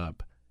going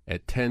up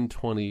at 10,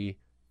 20,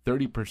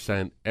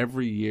 30%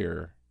 every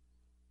year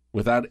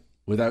without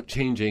without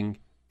changing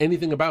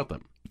anything about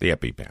them. The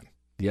EpiPen.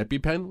 The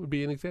EpiPen would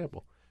be an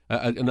example.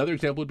 Another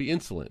example would be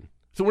insulin.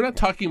 So we're not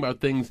talking about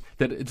things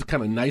that it's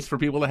kind of nice for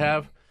people to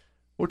have.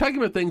 We're talking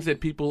about things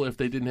that people, if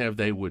they didn't have,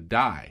 they would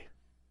die.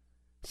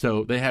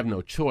 So they have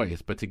no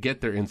choice but to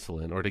get their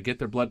insulin or to get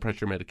their blood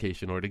pressure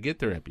medication or to get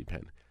their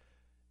EpiPen.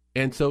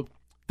 And so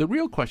the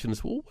real question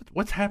is, well,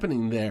 what's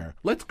happening there?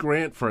 Let's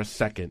grant for a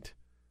second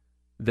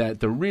that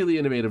the really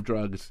innovative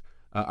drugs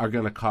are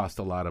going to cost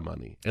a lot of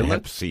money. And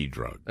Hep C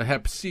drug. A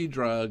Hep C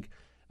drug,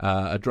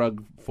 a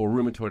drug for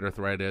rheumatoid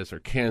arthritis or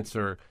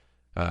cancer,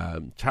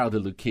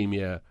 childhood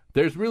leukemia.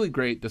 There's really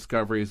great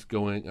discoveries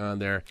going on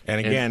there. And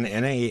again,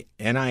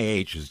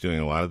 NIH is doing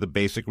a lot of the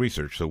basic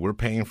research, so we're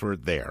paying for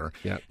it there,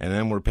 Yep. and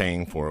then we're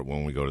paying for it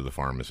when we go to the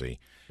pharmacy,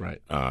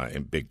 Right.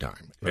 In big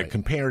time. Right.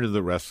 Compared to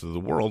the rest of the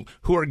world,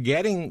 who are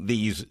getting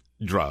these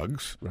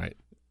drugs Right.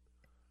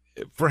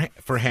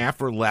 for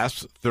half or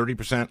less,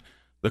 30%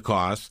 the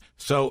cost.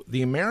 So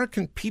the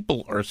American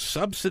people are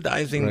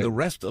subsidizing Right. the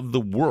rest of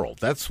the world.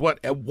 That's what.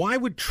 Why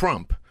would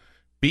Trump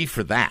be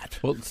for that?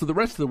 Well, so the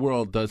rest of the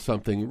world does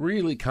something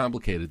really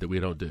complicated that we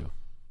don't do.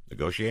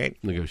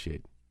 Negotiate?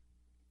 Negotiate.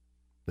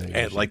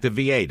 And like the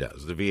VA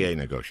does. The VA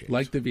negotiates.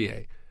 Like the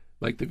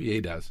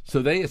VA does.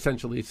 So they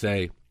essentially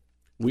say,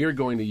 we are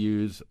going to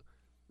use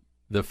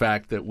the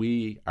fact that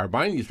we are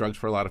buying these drugs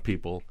for a lot of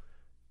people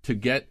to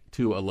get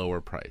to a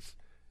lower price.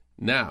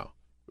 Now,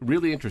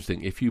 really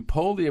interesting, if you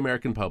poll the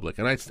American public,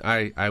 and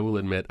I will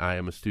admit I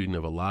am a student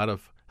of a lot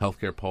of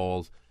healthcare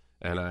polls,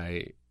 and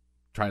I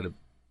try to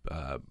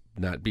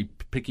not be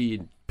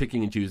picking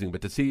and choosing,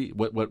 but to see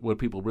what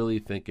people really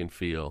think and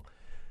feel.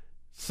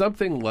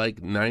 Something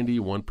like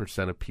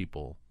 91% of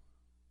people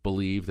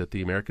believe that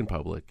the American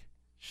public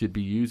should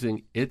be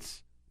using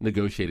its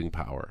negotiating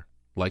power,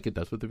 like it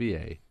does with the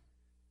VA,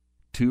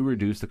 to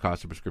reduce the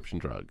cost of prescription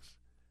drugs.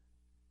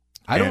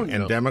 I don't know.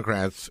 And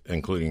Democrats,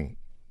 including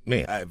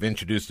me, I've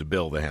introduced a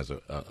bill that has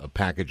a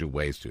package of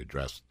ways to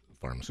address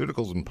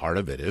pharmaceuticals, and part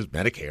of it is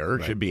Medicare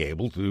Right. should be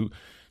able to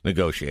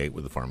negotiate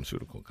with the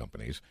pharmaceutical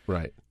companies.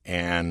 Right.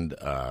 And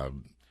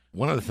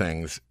one of the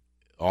things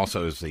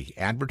also is the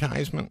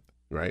advertisement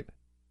Right.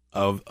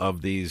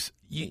 of these,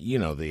 you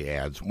know, the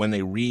ads. When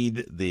they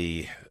read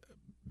the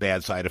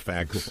bad side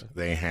effects,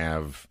 they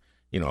have,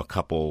 you know, a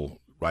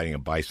couple riding a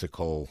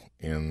bicycle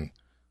in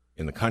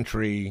the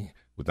country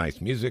with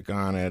nice music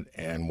on it,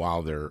 and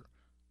while they're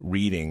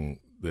reading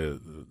the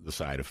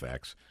side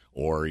effects,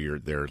 or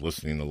they're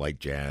listening to light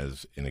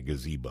jazz in a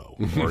gazebo,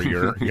 or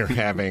you're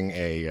having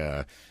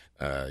a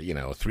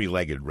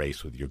three-legged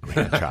race with your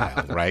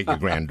grandchild, right? Your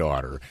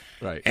granddaughter,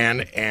 Right.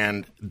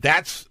 And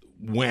that's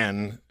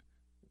when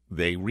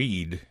they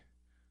read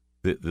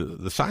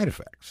the side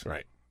effects,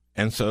 Right.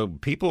 and so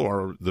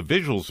the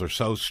visuals are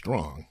so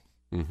strong.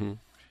 Mm-hmm.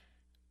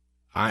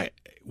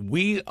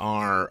 We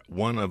are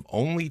one of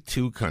only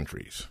two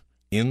countries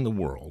in the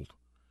world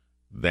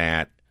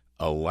that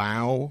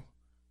allow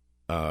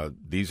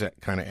these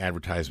kind of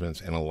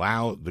advertisements and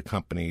allow the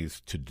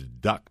companies to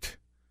deduct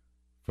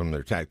from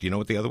their tax. Do you know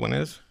what the other one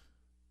is?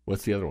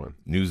 What's the other one?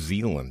 New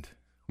Zealand.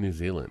 New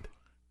Zealand.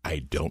 I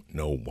don't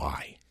know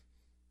why.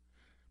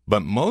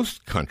 But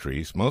most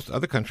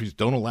other countries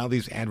don't allow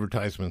these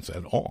advertisements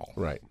at all.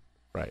 Right.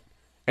 Right.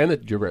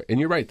 And you're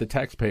right. The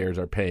taxpayers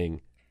are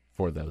paying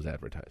for those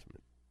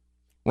advertisements.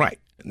 Right.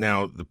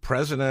 Now, the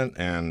president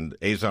and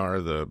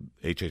Azar, the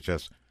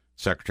HHS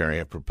secretary,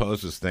 have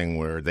proposed this thing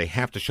where they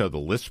have to show the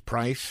list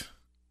price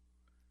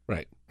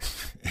Right.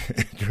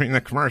 during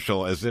the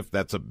commercial, as if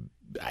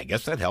I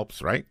guess that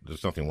helps, right?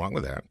 There's nothing wrong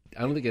with that.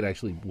 I don't think it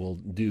actually will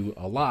do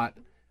a lot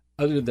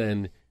other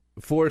than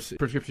force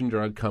prescription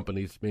drug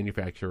companies,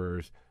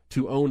 manufacturers,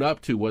 to own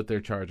up to what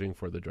they're charging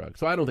for the drug.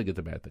 So I don't think it's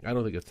a bad thing. I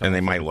don't think it's And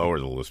they might lower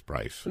the list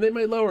price. And they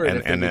might lower it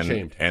if they get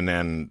shamed. And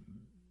then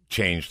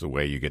change the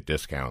way you get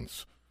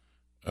discounts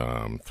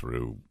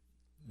through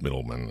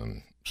middlemen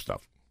and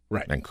stuff.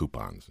 Right. And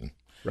coupons and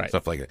Right.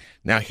 stuff like that.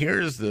 Now,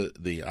 here's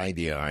the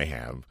idea I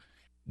have.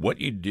 What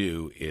you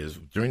do is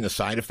during the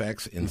side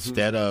effects,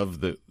 instead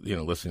of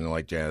listening to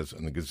light jazz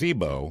in the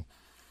gazebo,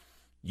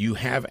 you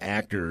have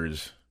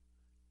actors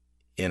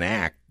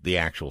enact the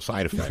actual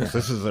side effects.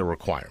 This is a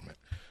requirement.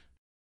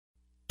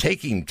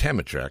 Taking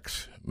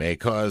Temitrex may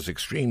cause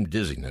extreme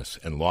dizziness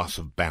and loss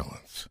of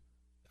balance.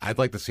 I'd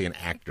like to see an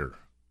actor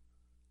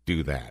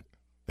do that.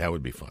 That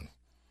would be fun.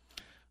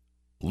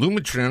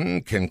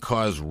 Lumitrin can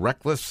cause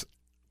reckless...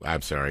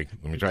 I'm sorry.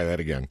 Let me try that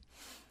again.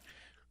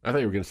 I thought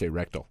you were going to say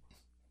rectal.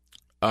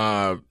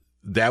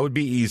 That would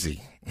be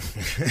easy.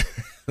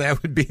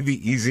 That would be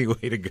the easy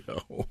way to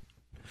go.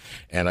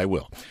 And I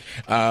will.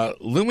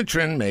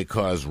 Lumitrin may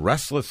cause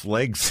restless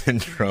leg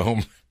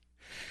syndrome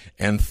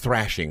and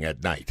thrashing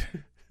at night.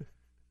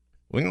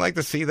 Wouldn't you like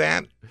to see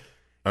that?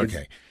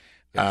 Okay.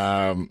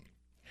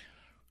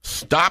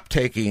 Stop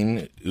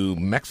taking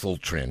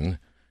umexiltrin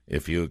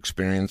if you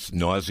experience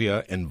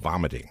nausea and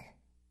vomiting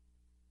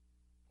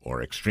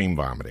or extreme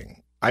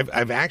vomiting.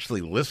 I've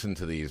actually listened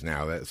to these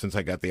now since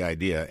I got the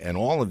idea, and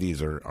all of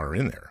these are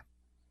in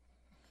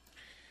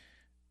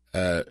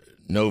there.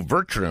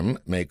 Novertrim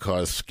may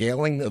cause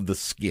scaling of the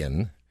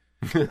skin,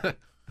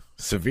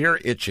 severe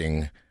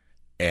itching,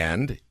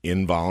 and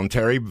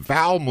involuntary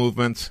bowel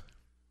movements.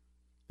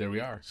 There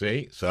we are.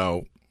 See?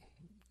 So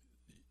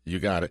you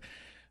got it.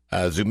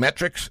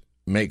 Zoometrics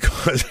may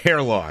cause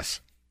hair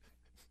loss.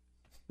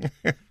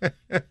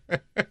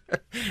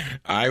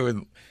 I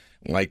would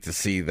like to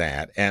see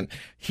that. And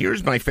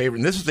here's my favorite.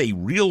 And this is a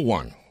real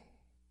one.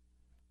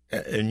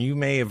 And you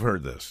may have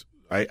heard this.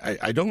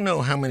 I don't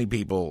know how many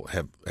people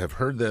have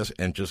heard this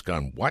and just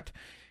gone, what?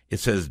 It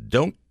says,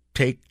 don't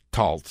take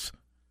Taltz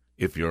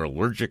if you're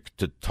allergic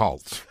to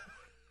Taltz.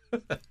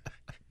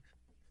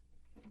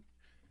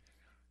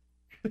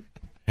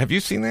 Have you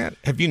seen that?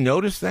 Have you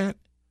noticed that?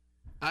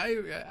 I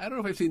don't know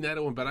if I've seen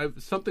that one, but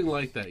something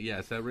like that.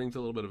 Yes, that rings a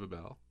little bit of a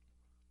bell.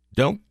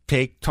 Don't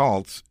take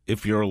Taltz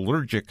if you're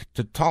allergic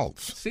to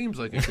Taltz. Seems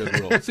like a good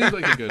rule. Seems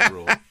like a good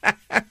rule.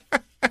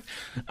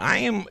 I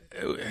am.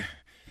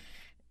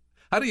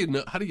 How do you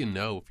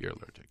know if you're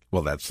allergic?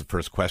 Well, that's the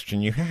first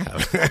question you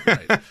have.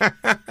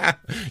 Right.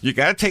 You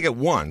got to take it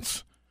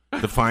once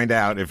to find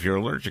out if you're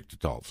allergic to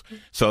Taltz.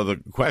 So the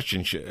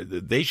question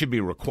they should be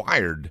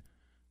required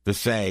to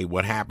say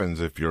what happens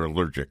if you're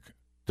allergic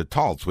to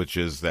Taltz, which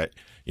is that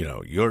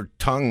your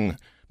tongue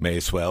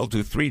may swell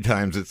to 3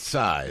 times its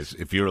size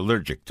if you're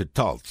allergic to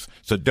Taltz.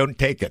 So don't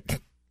take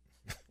it.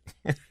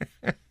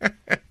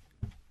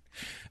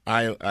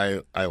 I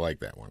like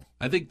that one.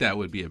 I think that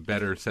would be a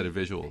better set of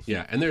visuals.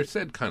 Yeah, and they're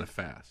said kind of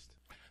fast.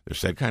 They're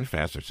said kind of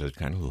fast. They're said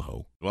kind of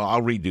low. Well,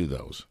 I'll redo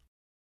those.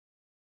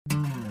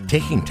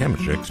 Taking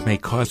Temperatrix may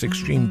cause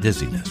extreme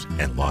dizziness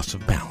and loss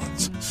of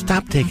balance.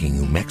 Stop taking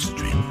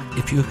Umextrin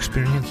if you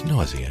experience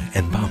nausea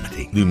and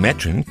vomiting.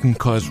 Lumetrin can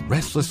cause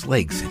restless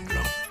leg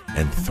syndrome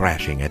and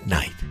thrashing at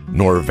night.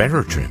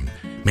 Norveratrim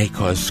may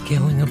cause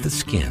scaling of the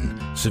skin,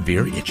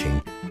 severe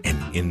itching,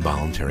 and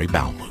involuntary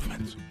bowel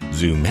movements.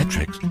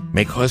 Zoometrics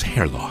may cause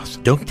hair loss.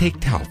 Don't take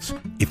Taltz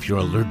if you're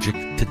allergic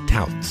to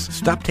Taltz.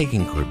 Stop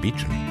taking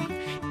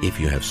Corbitrin if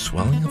you have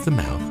swelling of the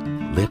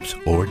mouth, lips,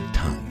 or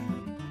tongue.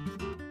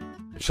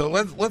 So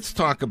let's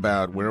talk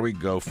about where we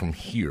go from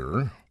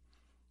here.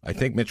 I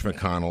think Mitch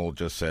McConnell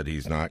just said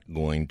he's not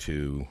going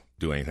to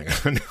do anything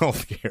on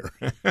health care.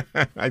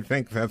 I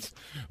think that's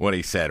what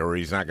he said, or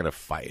he's not going to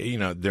fight.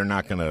 They're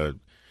not going to.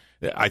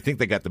 I think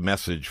they got the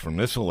message from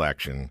this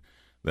election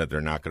that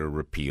they're not going to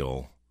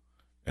repeal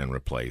and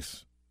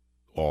replace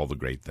all the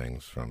great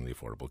things from the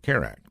Affordable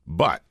Care Act.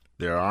 But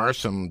there are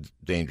some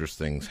dangerous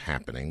things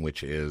happening,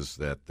 which is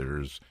that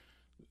there's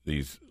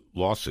these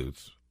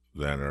lawsuits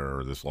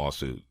this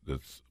lawsuit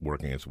that's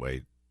working its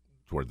way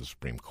toward the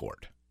Supreme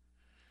Court.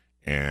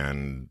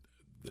 And,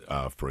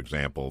 for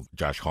example,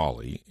 Josh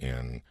Hawley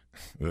and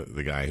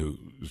the guy who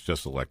was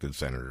just elected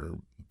Senator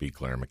B.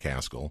 Claire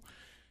McCaskill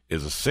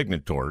is a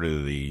signatory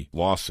to the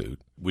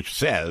lawsuit, which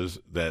says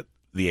that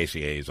the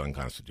ACA is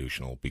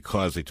unconstitutional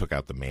because they took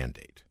out the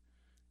mandate.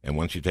 And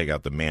once you take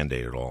out the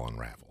mandate, it all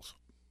unravels.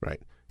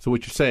 Right. So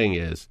what you're saying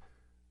is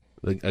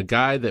a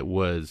guy that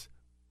was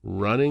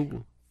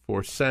running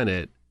for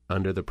Senate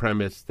under the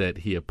premise that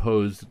he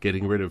opposed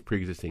getting rid of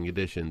pre-existing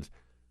conditions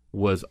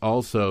was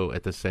also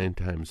at the same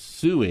time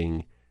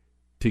suing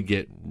to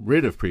get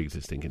rid of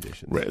pre-existing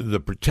conditions. The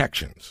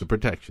protections. The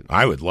protections.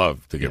 I would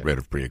love to get rid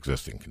of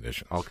pre-existing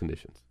conditions. All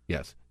conditions.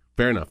 Yes.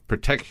 Fair enough.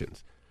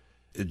 Protections.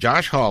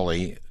 Josh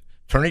Hawley,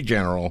 Attorney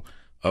General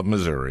of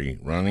Missouri,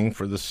 running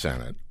for the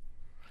Senate.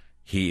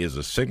 He is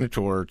a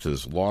signatory to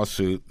this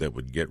lawsuit that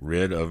would get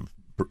rid of,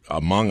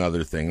 among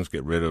other things,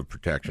 get rid of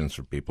protections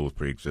for people with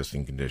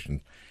pre-existing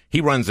conditions.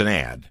 He runs an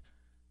ad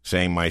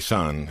saying, my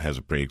son has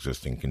a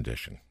pre-existing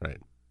condition. Right.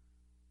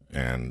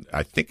 And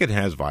I think it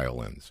has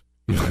violins.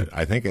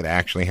 I think it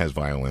actually has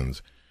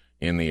violins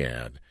in the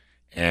ad.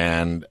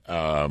 And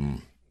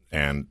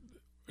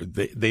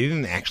they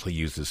didn't actually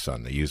use his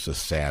son. They used a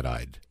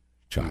sad-eyed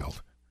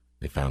child.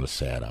 They found a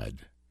sad-eyed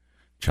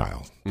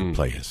child to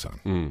play his son.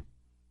 Mm.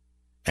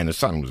 And his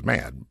son was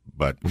mad,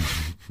 but,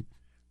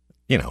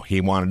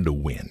 he wanted to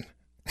win.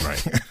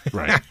 Right,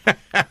 right,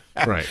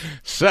 right.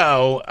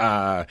 So,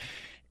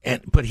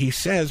 but he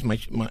says,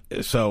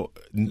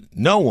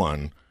 no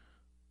one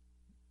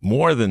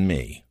more than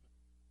me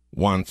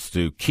wants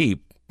to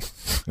keep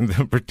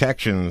the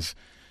protections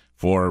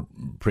for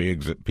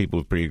people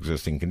with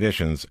pre-existing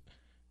conditions,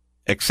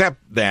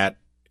 except that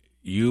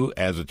you,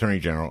 as Attorney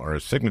General, are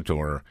a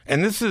signatory.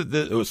 And this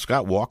is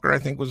Scott Walker, I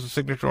think, was a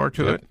signatory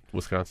to it.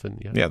 Wisconsin,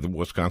 yeah. Yeah, the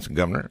Wisconsin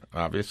governor.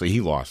 Obviously,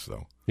 he lost,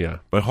 though. Yeah.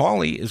 But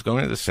Hawley is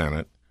going to the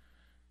Senate,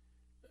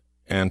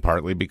 and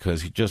partly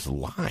because he just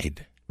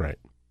lied. Right,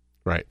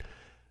 right.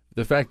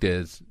 The fact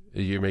is,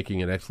 you're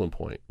making an excellent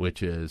point,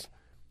 which is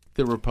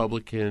the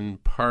Republican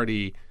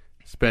Party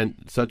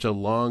spent such a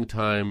long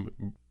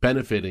time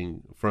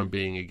benefiting from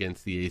being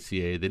against the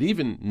ACA that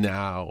even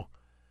now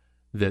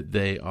that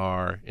they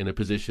are in a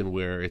position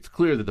where it's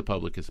clear that the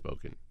public has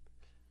spoken.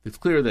 It's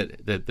clear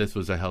that this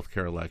was a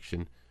healthcare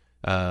election.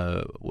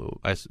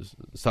 I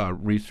saw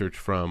research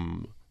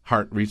from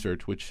Hart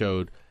Research which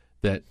showed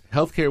that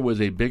healthcare was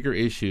a bigger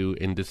issue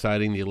in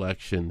deciding the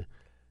election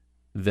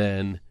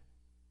than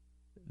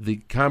the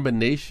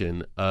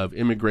combination of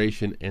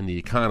immigration and the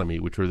economy,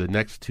 which were the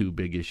next two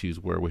big issues,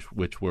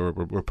 which were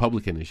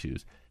Republican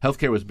issues.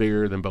 Healthcare was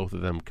bigger than both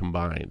of them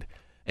combined.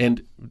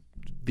 And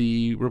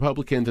the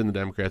Republicans and the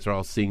Democrats are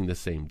all seeing the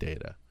same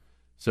data.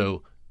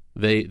 So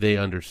they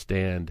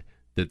understand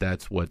that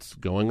that's what's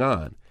going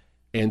on.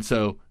 And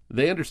so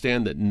they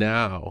understand that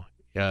now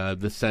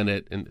the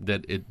Senate, and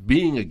that it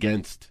being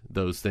against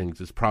those things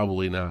is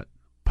probably not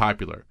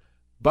popular.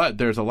 But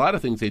there's a lot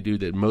of things they do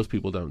that most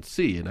people don't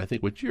see. And I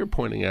think what you're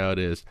pointing out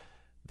is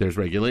there's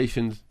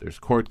regulations, there's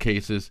court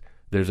cases,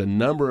 there's a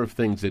number of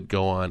things that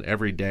go on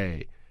every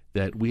day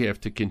that we have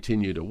to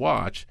continue to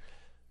watch,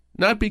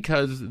 not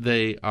because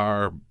they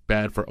are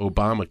bad for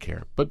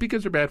Obamacare, but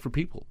because they're bad for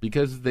people,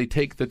 because they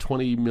take the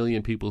 20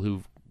 million people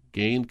who've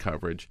gained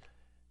coverage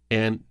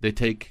and they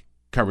take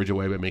coverage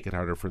away but make it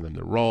harder for them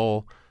to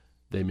roll.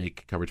 They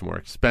make coverage more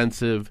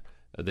expensive.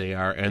 They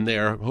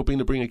are hoping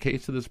to bring a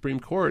case to the Supreme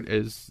Court,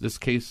 as this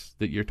case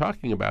that you're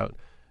talking about,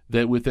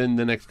 that within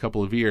the next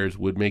couple of years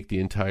would make the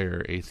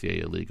entire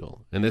ACA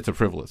illegal. And that's a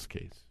frivolous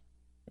case.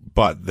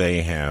 But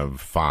they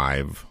have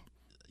 5.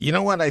 You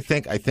know what I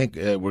think? I think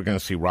we're going to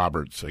see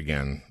Roberts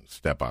again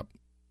step up,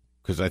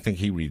 because I think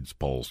he reads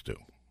polls too.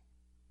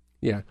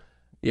 Yeah.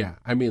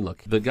 I mean,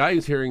 look, the guy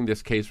who's hearing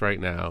this case right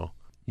now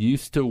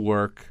used to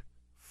work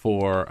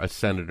for a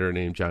senator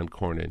named John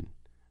Cornyn,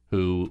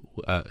 who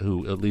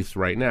at least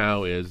right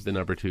now is the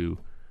number 2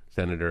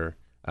 senator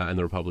in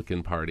the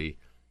Republican Party,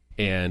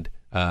 and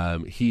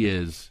he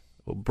is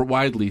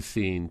widely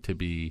seen to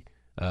be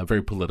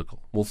very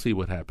political. We'll see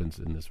what happens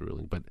in this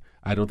ruling, but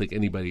I don't think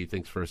anybody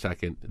thinks for a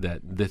second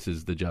that this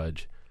is the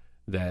judge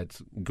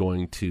that's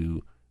going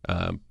to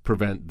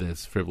prevent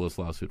this frivolous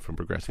lawsuit from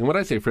progressing. And when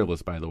I say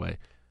frivolous, by the way,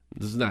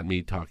 this is not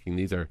me talking.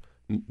 These are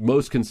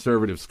most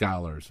conservative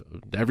scholars.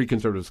 Every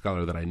conservative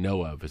scholar that I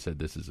know of has said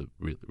this is a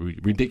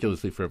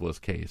ridiculously frivolous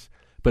case.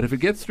 But if it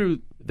gets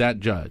through that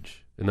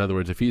judge, in other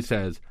words, if he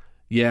says,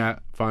 yeah,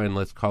 fine,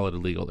 let's call it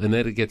illegal, and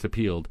then it gets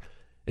appealed,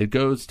 it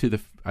goes to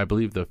I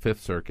believe the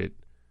Fifth Circuit,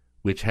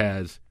 which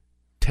has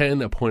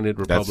 10 appointed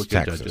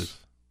Republican judges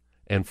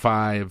and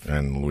 5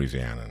 and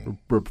Louisiana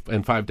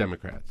and 5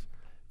 Democrats.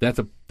 That's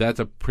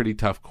a pretty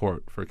tough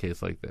court for a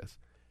case like this.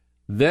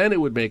 Then it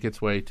would make its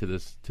way to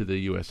the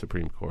U.S.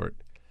 Supreme Court,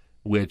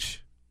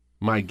 which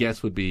my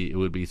guess would be it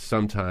would be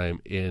sometime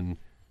in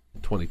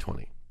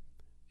 2020.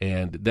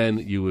 And then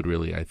you would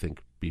really, I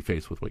think, be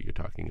faced with what you're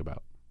talking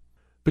about.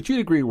 But you'd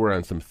agree we're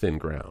on some thin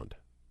ground.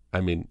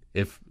 I mean,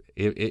 if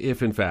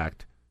in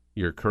fact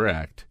you're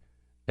correct,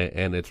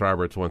 and it's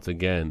Roberts once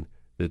again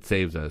that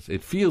saves us,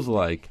 it feels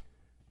like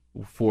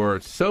for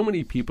so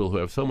many people who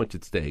have so much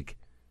at stake,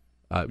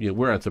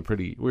 we're on some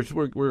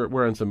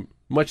we're on some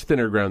much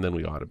thinner ground than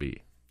we ought to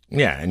be.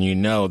 Yeah, and you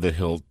know that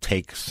he'll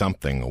take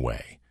something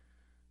away,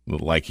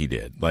 like he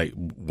did. Like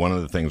one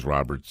of the things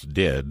Roberts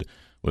did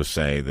was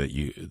say that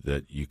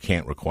you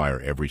can't require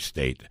every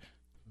state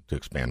to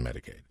expand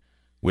Medicaid,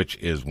 which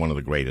is one of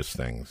the greatest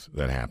things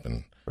that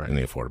happened in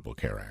the Affordable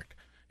Care Act.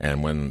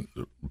 And when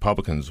the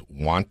Republicans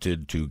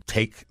wanted to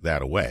take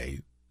that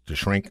away, to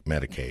shrink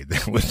Medicaid,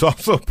 that was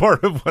also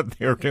part of what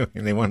they were doing.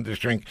 They wanted to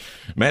shrink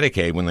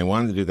Medicaid. When they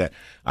wanted to do that,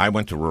 I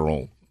went to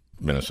rural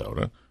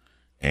Minnesota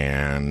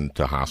and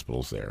to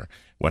hospitals there.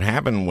 What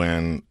happened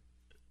when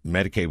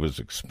Medicaid was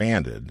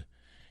expanded,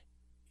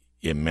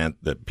 it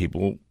meant that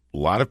a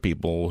lot of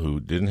people who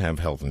didn't have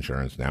health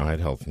insurance now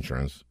had health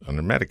insurance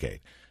under Medicaid.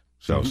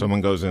 So if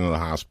someone goes into the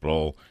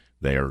hospital,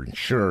 they are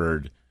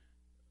insured.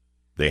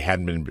 They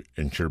hadn't been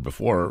insured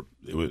before.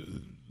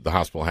 The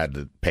hospital had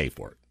to pay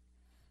for it.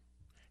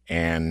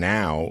 And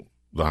now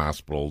the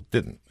hospital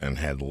didn't, and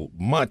had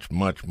much,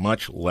 much,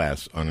 much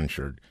less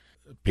uninsured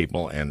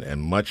people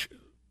and much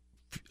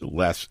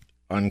less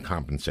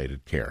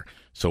uncompensated care.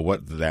 So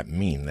what did that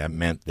mean? That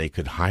meant they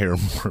could hire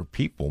more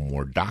people,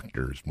 more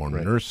doctors, more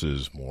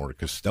nurses, more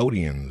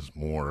custodians,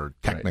 more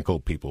technical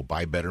people,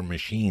 buy better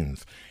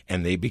machines,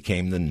 and they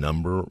became the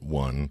number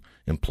 1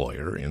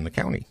 employer in the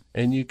county.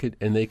 And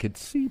they could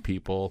see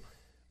people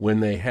when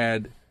they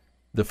had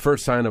the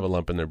first sign of a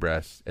lump in their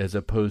breast, as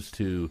opposed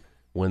to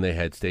when they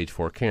had stage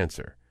 4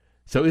 cancer.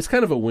 So it's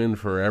kind of a win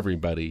for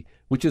everybody,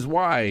 which is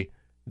why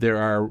there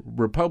are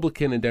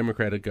Republican and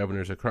Democratic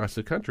governors across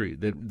the country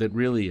that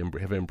really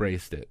have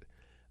embraced it.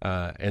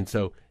 And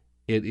so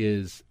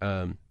it's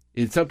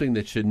something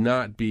that should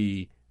not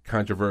be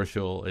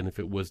controversial, and if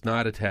it was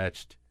not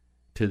attached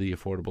to the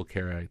Affordable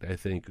Care Act, I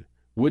think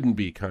wouldn't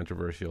be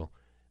controversial.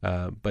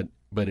 But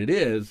it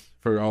is,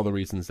 for all the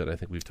reasons that I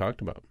think we've talked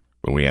about.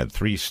 But we had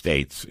 3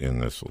 states in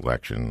this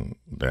election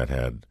that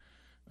had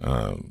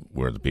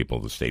where the people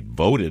of the state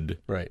voted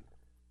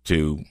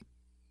to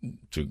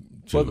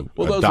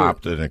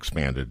adopt an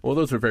expanded. Well,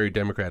 those are very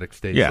Democratic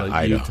states, like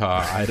Idaho.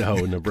 Utah, Idaho,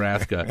 and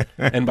Nebraska.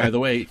 And by the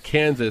way,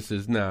 Kansas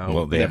is now.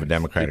 Well, they have a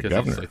Democratic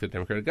governor. Like the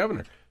Democratic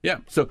governor. Yeah.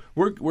 So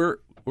we're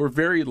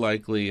very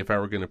likely, if I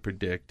were going to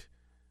predict,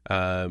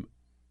 we're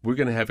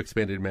going to have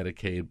expanded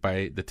Medicaid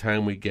by the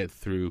time we get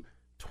through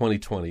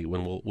 2020,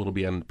 when we'll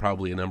be on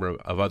probably a number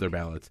of other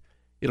ballots.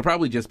 It'll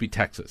probably just be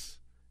Texas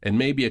and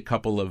maybe a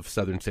couple of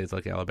southern states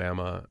like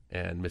Alabama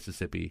and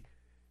Mississippi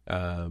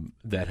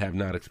that have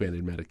not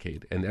expanded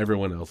Medicaid, and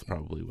everyone else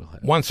probably will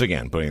have. Once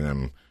again, putting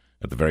them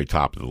at the very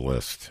top of the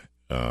list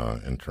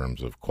in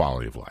terms of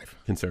quality of life.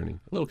 Concerning,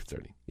 a little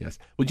concerning, yes.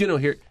 Well,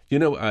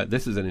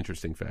 this is an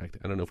interesting fact.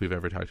 I don't know if we've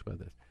ever talked about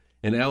this.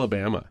 In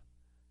Alabama,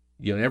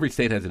 every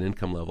state has an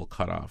income level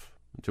cutoff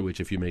to which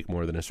if you make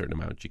more than a certain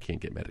amount, you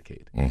can't get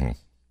Medicaid. Mm-hmm.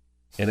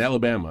 In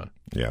Alabama,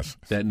 yes,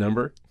 that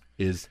number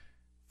is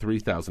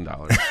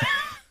 $3,000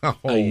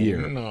 a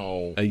year.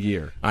 No, a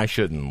year. I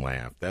shouldn't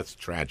laugh. That's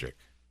tragic.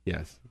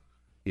 Yes.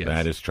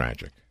 That is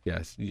tragic.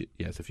 Yes.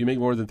 If you make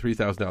more than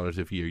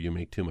 $3,000 a year, you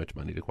make too much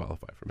money to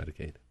qualify for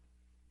Medicaid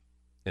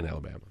in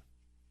Alabama.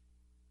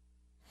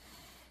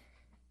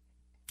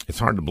 It's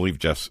hard to believe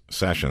Jeff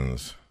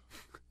Sessions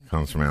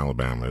comes from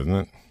Alabama, isn't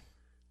it?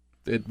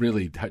 It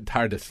really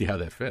hard to see how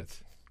that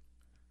fits.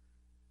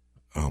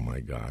 Oh my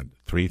God,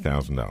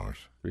 $3,000.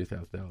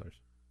 $3,000.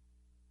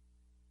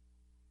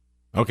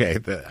 Okay,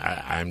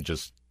 I'm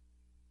just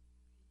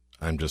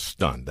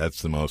stunned.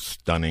 That's the most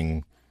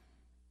stunning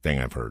thing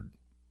I've heard.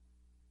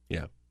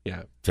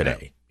 Yeah.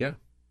 Today. Yeah.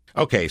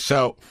 Okay,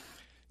 so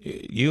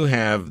you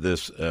have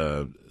this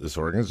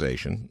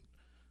organization,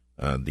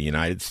 the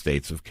United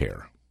States of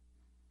Care,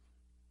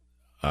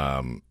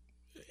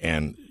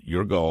 and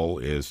your goal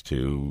is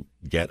to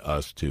get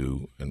us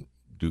to and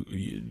do.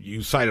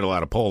 You cited a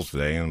lot of polls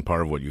today, and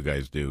part of what you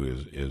guys do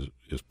is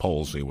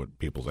polls, see what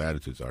people's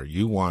attitudes are.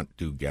 You want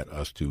to get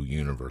us to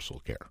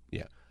universal care.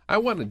 Yeah, I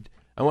want us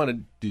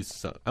to do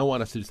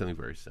something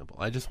very simple.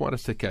 I just want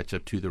us to catch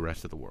up to the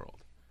rest of the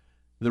world.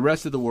 The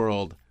rest of the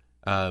world.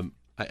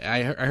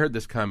 I heard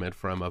this comment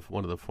from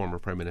one of the former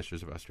prime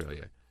ministers of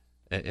Australia,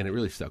 and it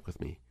really stuck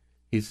with me.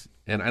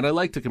 And I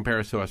like to compare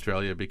us to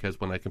Australia because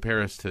when I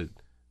compare us to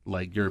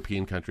like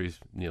European countries,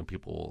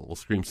 people will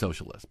scream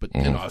socialist, but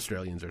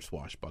Australians are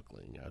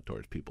swashbuckling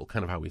towards people,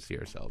 kind of how we see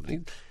ourselves.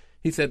 And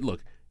he said,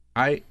 "Look,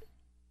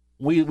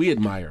 we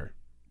admire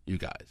you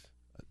guys."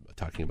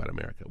 Talking about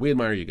America, we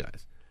admire you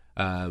guys.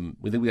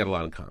 We think we got a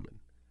lot in common.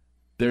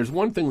 There's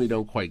one thing we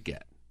don't quite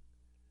get,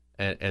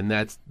 and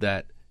that's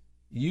that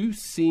you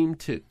seem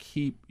to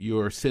keep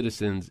your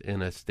citizens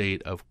in a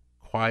state of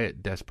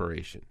quiet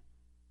desperation.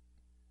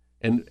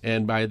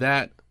 And by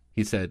that,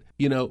 he said,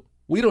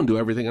 we don't do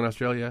everything in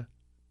Australia,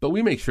 but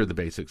we make sure the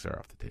basics are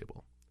off the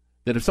table.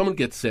 That if someone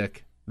gets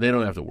sick, they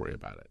don't have to worry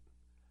about it.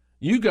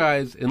 You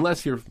guys,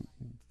 unless you're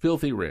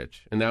filthy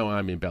rich, and now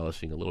I'm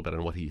embellishing a little bit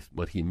on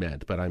what he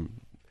meant, but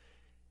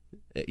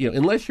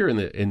unless you're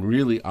and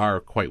really are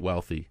quite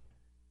wealthy,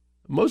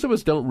 most of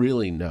us don't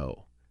really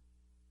know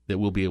that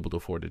we'll be able to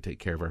afford to take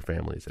care of our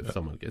families if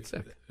someone gets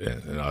sick.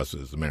 And us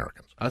as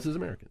Americans.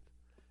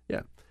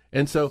 Yeah.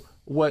 And so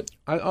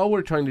all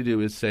we're trying to do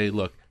is say,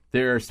 look,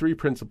 there are three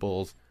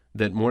principles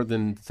that more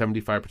than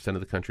 75% of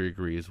the country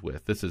agrees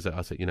with. This is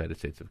us at United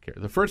States of Care.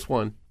 The first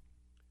one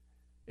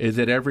is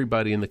that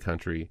everybody in the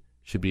country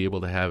should be able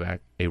to have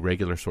a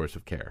regular source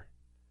of care.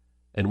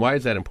 And why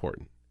is that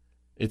important?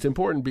 It's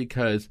important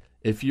because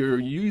if you're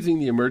using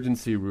the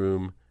emergency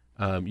room,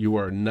 you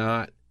are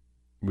not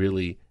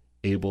really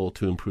able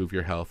to improve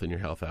your health and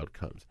your health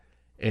outcomes.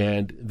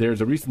 And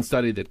there's a recent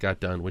study that got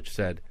done which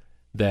said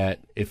that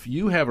if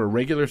you have a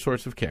regular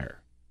source of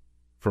care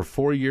for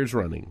 4 years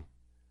running,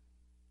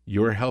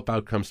 your health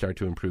outcomes start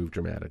to improve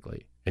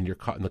dramatically, and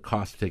the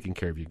cost of taking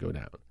care of you go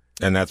down.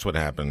 And that's what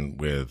happened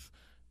with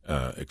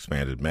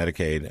expanded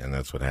Medicaid, and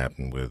that's what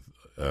happened with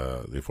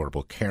the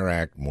Affordable Care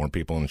Act, more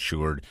people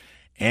insured,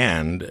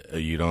 and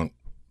you don't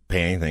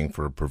pay anything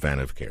for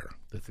preventive care.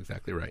 That's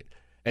exactly right.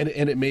 And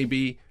it may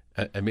be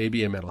a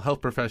mental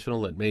health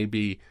professional. It may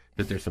be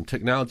that there's some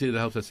technology that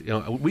helps us.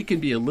 We can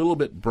be a little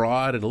bit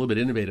broad and a little bit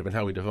innovative in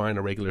how we define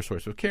a regular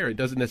source of care. It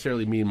doesn't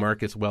necessarily mean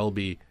Marcus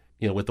Welby,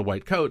 with the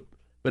white coat,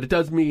 but it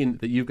does mean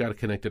that you've got a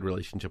connected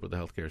relationship with the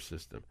healthcare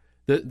system.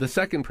 The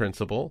second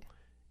principle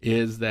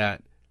is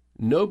that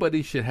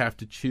nobody should have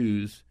to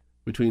choose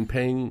between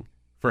paying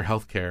for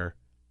healthcare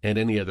and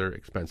any other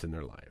expense in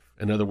their life.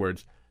 In other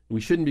words, we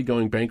shouldn't be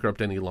going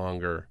bankrupt any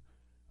longer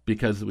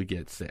because we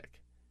get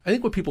sick. I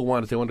think what people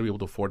want is they want to be able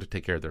to afford to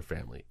take care of their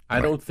family.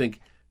 I don't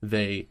think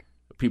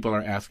people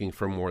are asking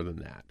for more than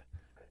that.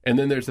 And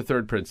then there's the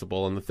third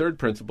principle, and the third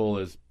principle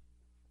is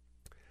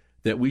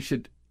that we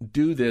should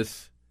do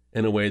this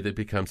in a way that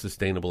becomes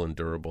sustainable and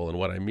durable. And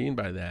what I mean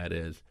by that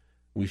is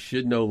we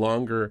should no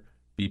longer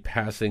be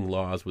passing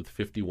laws with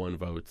 51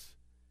 votes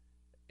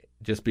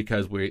just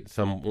because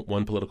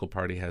one political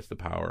party has the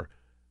power.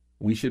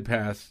 We should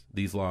pass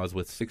these laws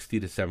with 60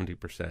 to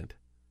 70%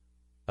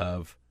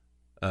 of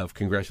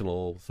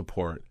congressional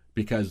support,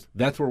 because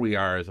that's where we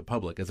are as a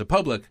public. As a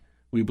public,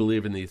 we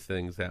believe in these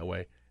things that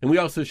way. And we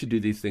also should do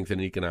these things in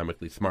an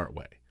economically smart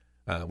way.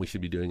 We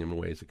should be doing them in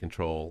ways that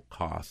control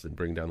costs and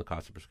bring down the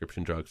cost of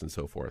prescription drugs and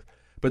so forth.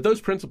 But those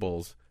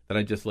principles that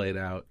I just laid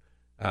out,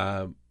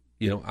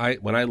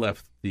 when I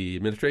left the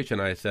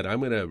administration, I said,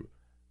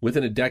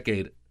 within a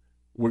decade,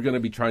 we're going to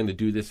be trying to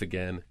do this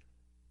again.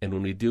 And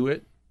when we do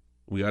it,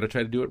 we ought to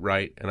try to do it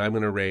right. And I'm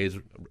going to raise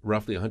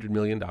roughly $100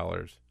 million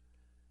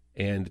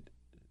and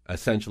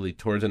essentially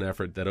towards an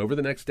effort that over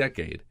the next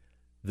decade,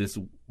 this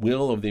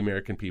will of the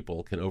American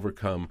people can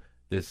overcome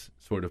this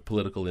sort of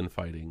political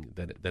infighting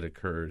that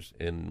occurs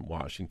in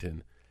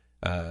Washington.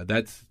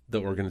 That's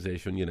the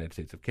organization United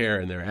States of Care,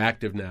 and they're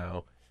active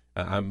now.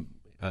 I'm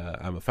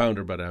a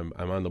founder, but I'm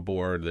on the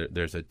board.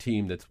 There's a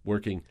team that's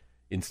working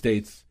in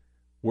states,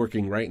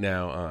 working right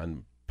now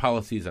on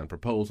policies, on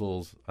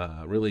proposals,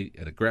 really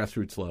at a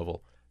grassroots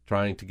level,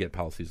 trying to get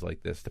policies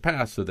like this to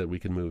pass so that we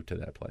can move to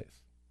that place.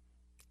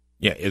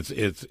 Yeah,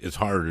 it's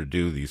harder to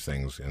do these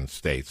things in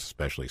states,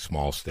 especially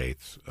small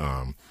states,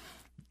 not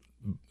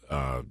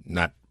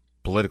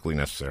politically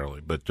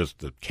necessarily, but just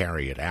to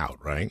carry it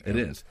out, right?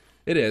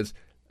 It is.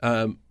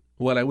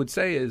 What I would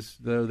say is,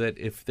 though, that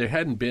if there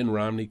hadn't been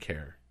Romney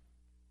Care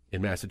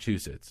in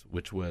Massachusetts,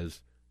 which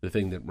was the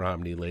thing that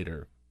Romney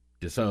later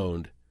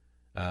disowned,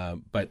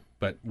 but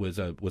was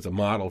a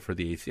model for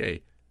the ACA,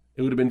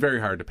 it would have been very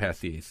hard to pass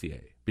the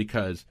ACA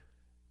because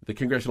the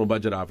Congressional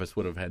Budget Office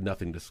would have had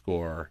nothing to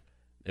score.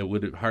 It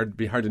would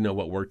be hard to know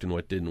what worked and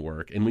what didn't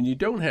work. And when you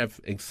don't have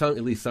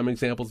at least some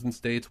examples in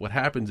states, what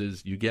happens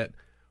is you get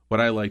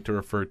what I like to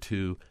refer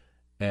to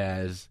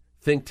as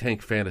think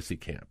tank fantasy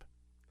camp.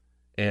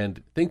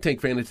 And think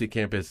tank fantasy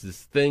camp is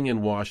this thing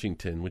in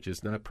Washington, which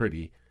is not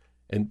pretty,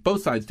 and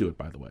both sides do it,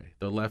 by the way.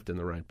 The left and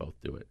the right both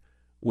do it,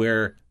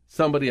 where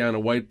somebody on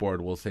a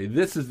whiteboard will say,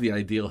 this is the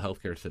ideal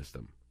healthcare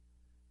system,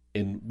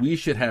 and we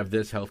should have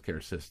this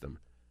healthcare system.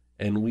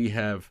 And we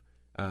have,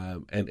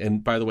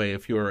 and by the way,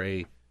 if you're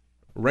a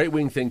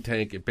right-wing think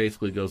tank, it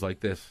basically goes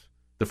like this: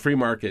 the free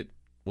market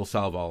will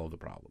solve all of the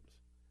problems.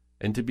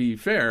 And to be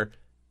fair,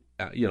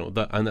 on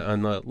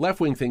the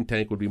left-wing think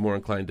tank would be more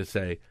inclined to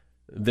say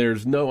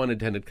there's no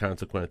unintended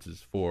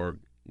consequences for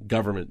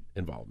government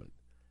involvement.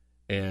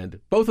 And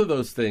both of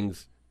those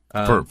things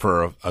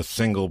for a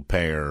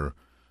single-payer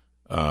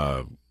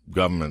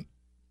government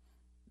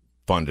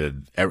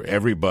funded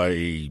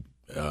everybody.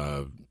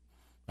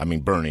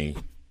 Bernie,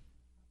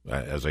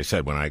 as I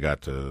said, when I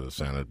got to the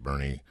Senate,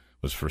 Bernie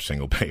was for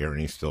single payer,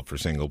 and he's still for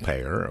single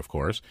payer, of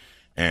course.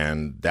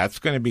 And that's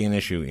going to be an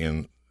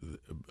issue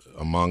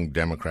among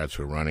Democrats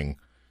who are running,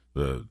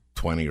 the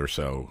 20 or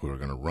so who are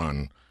going to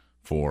run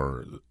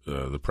for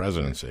the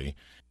presidency.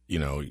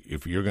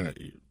 If you're going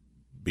to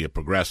be a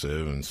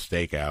progressive and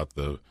stake out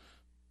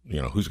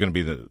who's going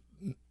to be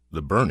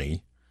the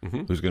Bernie,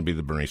 who's going to be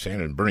the Bernie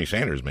Sanders. Bernie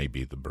Sanders may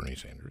be the Bernie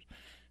Sanders,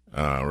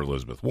 or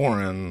Elizabeth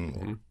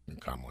Warren, or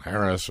Kamala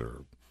Harris,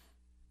 or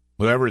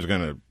whoever is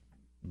going to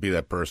be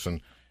that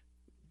person.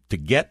 To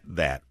get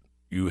that,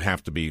 you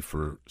have to be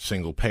for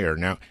single payer.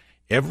 Now,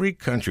 every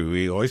country,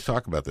 we always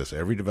talk about this,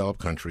 every developed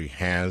country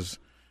has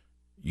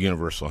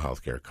universal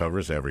health care,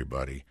 covers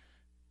everybody.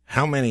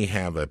 How many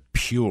have a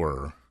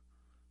pure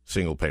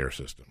single payer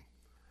system?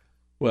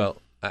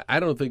 Well, I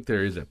don't think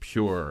there is a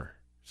pure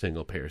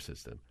single payer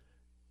system.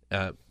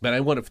 But I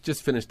want to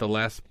just finish the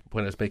last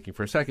point I was making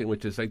for a second,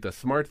 which is like the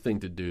smart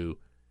thing to do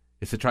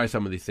is to try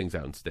some of these things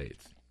out in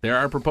states. There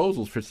are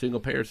proposals for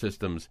single payer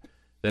systems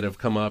that have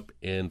come up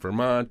in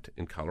Vermont,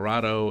 in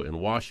Colorado, in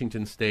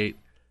Washington State,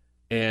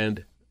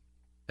 and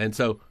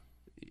so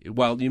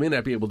while you may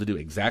not be able to do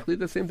exactly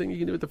the same thing you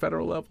can do at the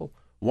federal level,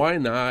 why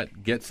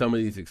not get some of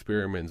these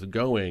experiments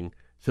going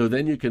so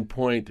then you can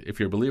point, if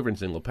you're a believer in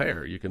single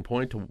payer, you can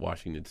point to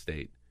Washington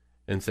State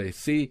and say,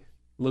 see,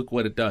 look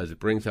what it does. It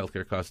brings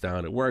healthcare costs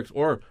down. It works.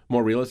 Or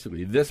more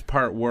realistically, this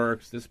part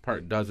works, this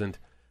part doesn't.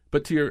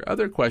 But to your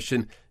other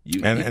question,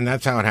 and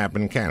that's how it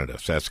happened in Canada.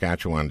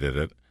 Saskatchewan did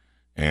it.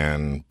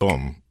 And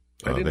boom.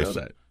 I didn't know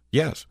that.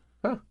 Yes.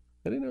 Huh.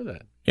 I didn't know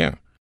that. Yeah.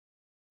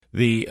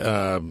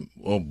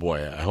 Oh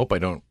boy, I hope I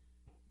don't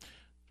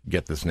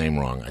get this name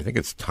wrong. I think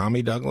it's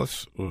Tommy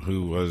Douglas,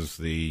 who was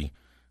the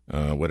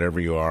whatever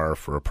you are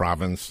for a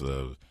province,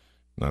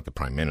 not the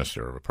prime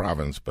minister of a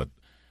province, but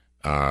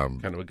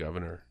kind of a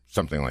governor.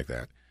 Something like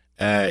that.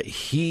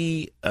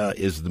 He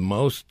is the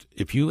most,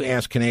 if you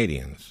ask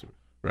Canadians,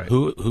 right,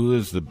 who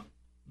is the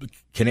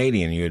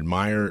Canadian you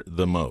admire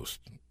the most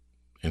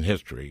in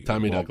history?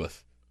 Tommy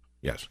Douglas.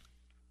 Yes.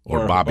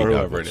 Or Bobby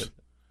Douglas.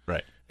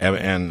 Right.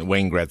 And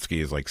Wayne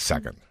Gretzky is like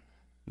second.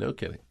 No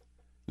kidding.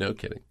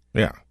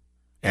 Yeah.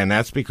 And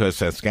that's because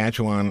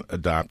Saskatchewan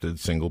adopted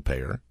single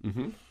payer,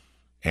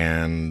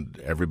 and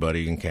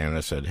everybody in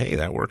Canada said, hey,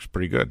 that works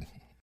pretty good.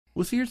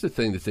 Well, see, here's the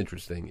thing that's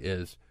interesting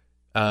is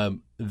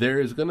there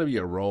is going to be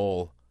a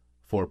role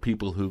for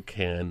people who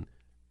can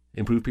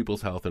improve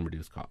people's health and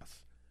reduce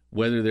costs,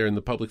 whether they're in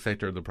the public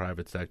sector or the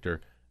private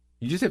sector.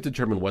 You just have to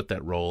determine what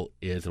that role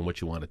is and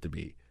what you want it to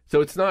be. So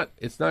it's not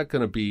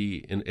going to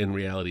be, in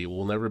reality, it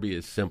will never be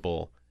as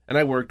simple. And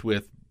I worked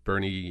with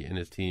Bernie and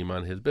his team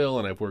on his bill,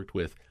 and I've worked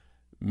with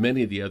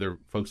many of the other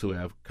folks who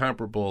have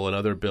comparable and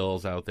other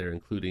bills out there,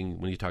 including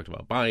when you talked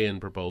about buy-in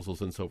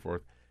proposals and so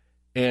forth.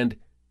 And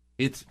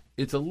it's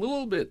a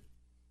little bit,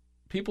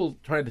 people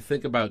trying to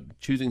think about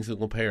choosing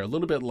single payer, a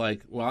little bit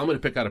like, well, I'm going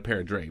to pick out a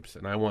pair of drapes,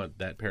 and I want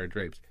that pair of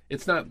drapes.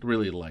 It's not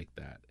really like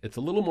that. It's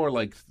a little more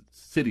like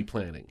city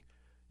planning.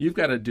 You've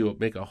got to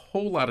make a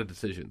whole lot of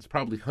decisions,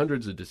 probably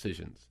hundreds of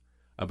decisions,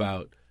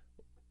 about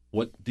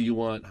what do you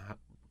want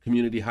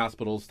community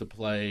hospitals to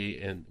play,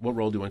 and what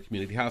role do you want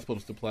community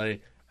hospitals to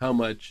play?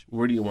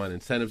 Where do you want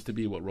incentives to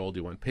be? What role do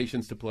you want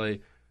patients to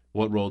play?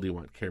 What role do you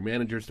want care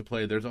managers to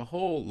play? There's a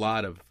whole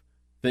lot of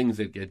things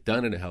that get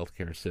done in a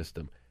healthcare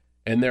system,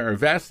 and there are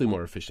vastly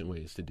more efficient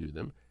ways to do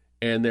them,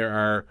 and there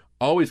are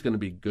always going to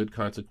be good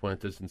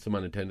consequences and some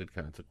unintended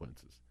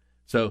consequences.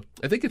 So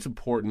I think it's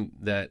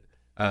important that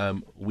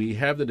we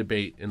have the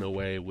debate in a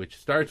way which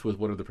starts with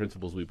what are the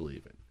principles we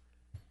believe in.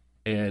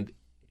 And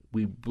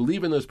we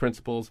believe in those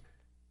principles,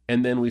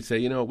 and then we say,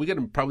 we got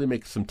to probably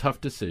make some tough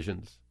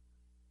decisions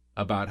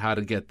about how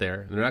to get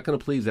there. They're not going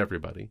to please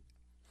everybody.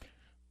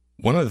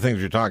 One of the things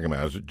you're talking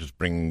about is just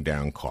bringing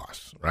down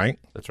costs, right?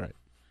 That's right.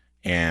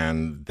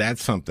 And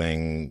that's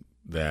something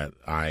that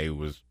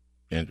have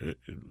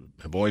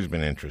always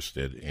been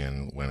interested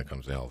in when it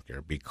comes to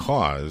healthcare,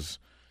 because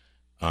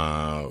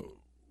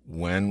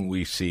when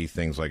we see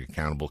things like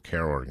accountable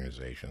care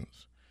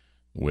organizations,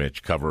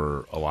 which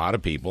cover a lot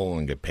of people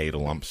and get paid a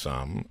lump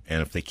sum,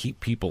 and if they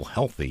keep people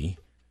healthy,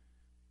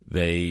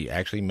 they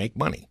actually make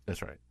money.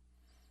 That's right.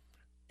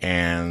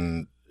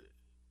 And,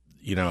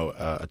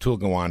 Atul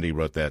Gawande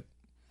wrote that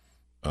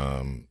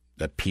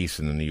piece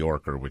in the New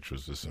Yorker, which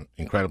was this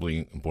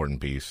incredibly important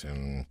piece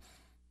in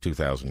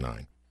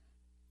 2009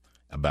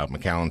 about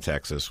McAllen,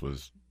 Texas,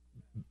 was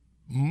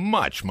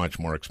much, much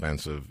more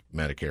expensive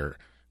Medicare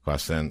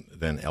costs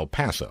than El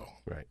Paso.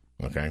 Right.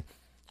 Okay.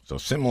 So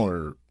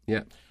similar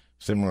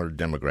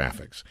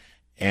demographics.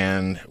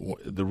 And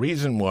the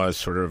reason was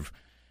sort of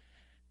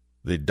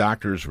the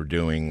doctors were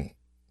doing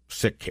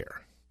sick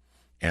care.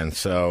 And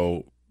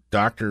so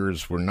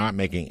doctors were not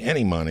making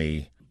any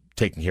money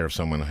taking care of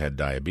someone who had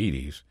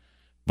diabetes,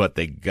 but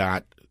they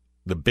got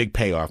the big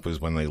payoff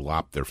was when they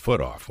lopped their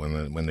foot off,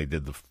 when they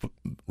did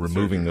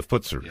removing the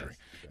foot surgery.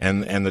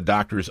 Yes. And the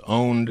doctors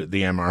owned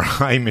the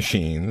MRI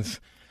machines,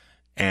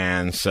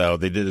 and so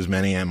they did as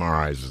many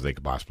MRIs as they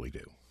could possibly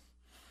do.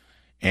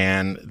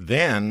 And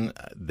then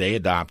they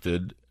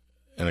adopted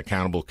an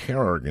accountable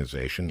care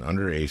organization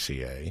under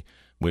ACA,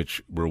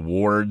 which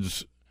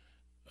rewards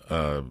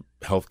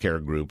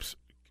healthcare groups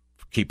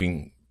for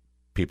keeping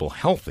people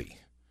healthy,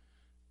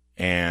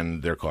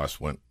 and their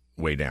costs went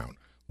way down.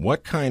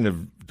 What kind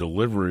of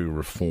delivery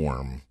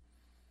reform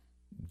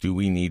do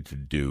we need to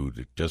do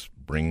to just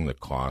bring the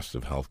cost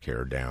of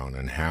healthcare down,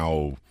 and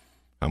how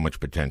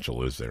much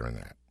potential is there in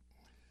that?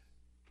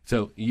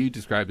 So you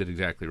described it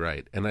exactly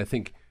right. And I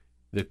think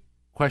the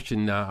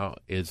question now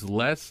is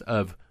less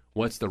of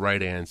what's the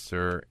right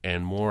answer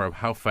and more of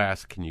how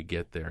fast can you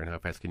get there and how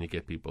fast can you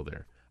get people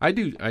there. I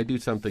do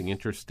something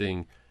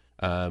interesting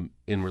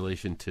in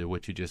relation to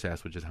what you just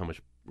asked, which is how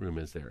much room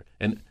is there.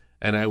 And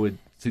I would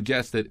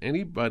suggest that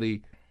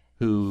anybody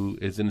who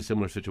is in a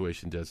similar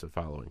situation does the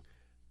following.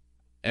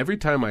 Every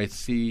time I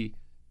see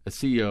a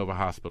CEO of a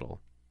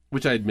hospital,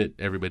 which I admit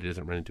everybody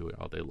doesn't run into it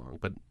all day long,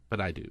 but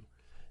I do,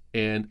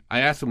 and I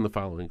ask them the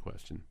following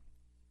question.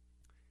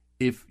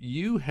 If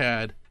you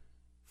had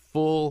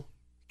full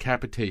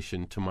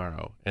capitation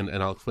tomorrow, and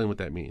I'll explain what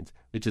that means,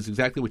 which is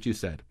exactly what you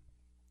said.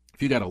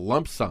 If you got a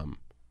lump sum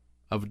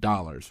of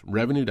dollars,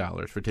 revenue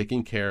dollars, for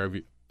taking care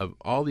of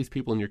all these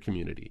people in your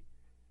community,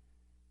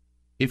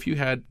 if you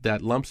had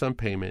that lump sum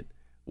payment,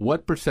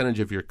 what percentage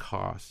of your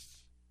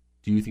costs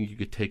do you think you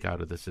could take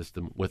out of the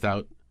system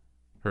without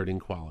hurting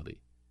quality?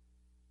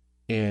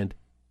 And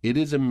it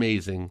is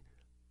amazing,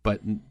 but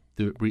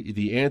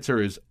the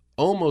answer is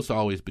almost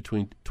always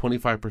between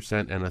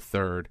 25% and a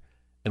third.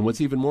 And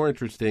what's even more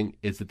interesting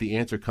is that the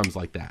answer comes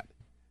like that.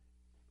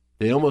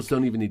 They almost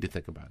don't even need to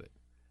think about it.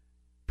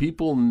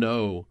 People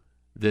know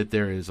that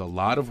there is a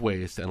lot of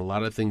waste and a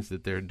lot of things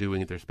that they're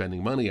doing, that they're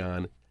spending money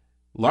on,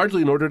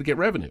 largely in order to get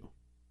revenue.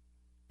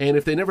 And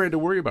if they never had to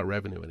worry about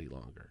revenue any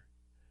longer,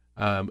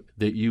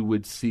 that you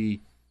would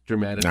see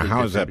dramatically. Now,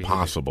 how is that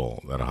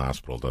possible that a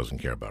hospital doesn't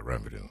care about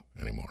revenue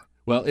anymore?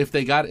 Well, if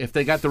they got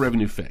the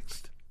revenue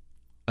fixed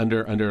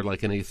under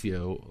like an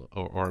ACO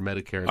or a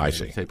Medicare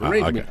type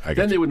arrangement,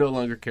 then they would no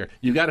longer care.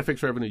 You got to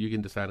fix revenue. You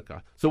can decide a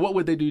cost. So what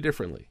would they do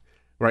differently?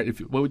 Right?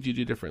 What would you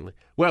do differently?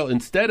 Well,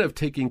 instead of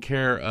taking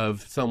care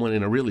of someone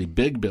in a really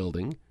big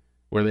building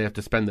where they have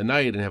to spend the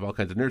night and have all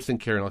kinds of nursing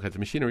care and all kinds of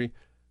machinery,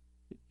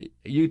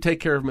 you take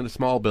care of them in a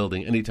small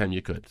building anytime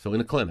you could. So in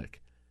a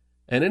clinic.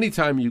 And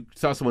anytime you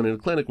saw someone in a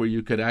clinic where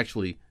you could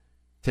actually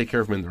take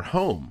care of them in their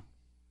home,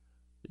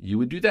 you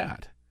would do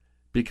that.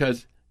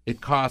 Because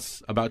it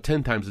costs about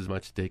 10 times as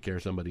much to take care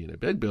of somebody in a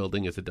big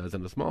building as it does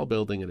in a small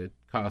building, and it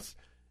costs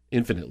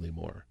infinitely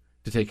more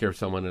to take care of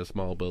someone in a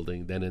small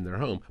building than in their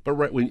home.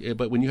 But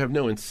when you have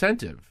no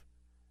incentive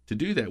to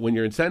do that, when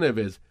your incentive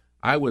is,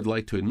 I would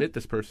like to admit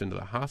this person to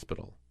the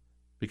hospital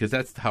because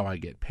that's how I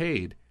get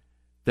paid,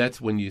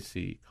 that's when you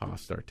see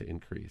costs start to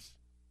increase.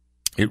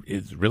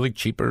 It's really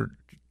cheaper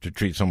to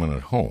treat someone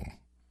at home.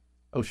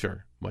 Oh,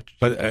 sure, much.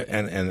 But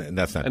and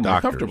that's not and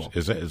doctors.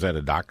 Is that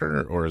a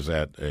doctor or is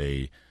that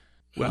a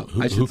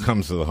who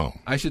comes to the home?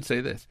 I should say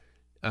this: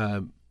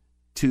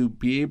 to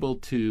be able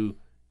to,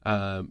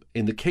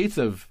 in the case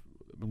of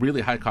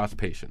really high cost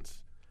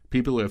patients,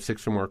 people who have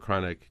 6 or more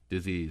chronic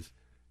diseases,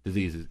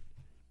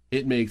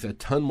 it makes a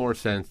ton more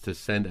sense to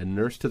send a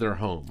nurse to their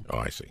home. Oh,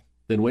 I see.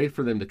 Than wait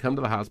for them to come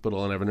to the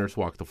hospital and have a nurse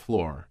walk the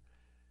floor.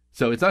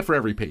 So it's not for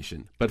every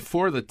patient, but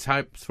for the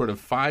type sort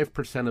of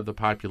 5% of the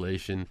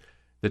population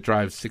that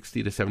drives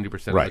 60 to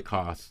 70% of the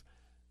costs,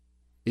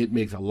 it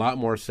makes a lot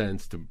more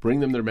sense to bring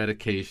them their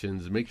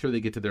medications, make sure they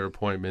get to their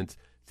appointments,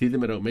 see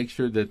them at home, make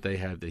sure that they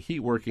have the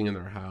heat working in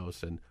their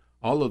house and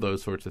all of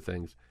those sorts of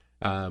things.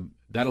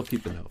 That'll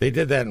keep them healthy. They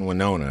did that in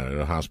Winona, at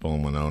a hospital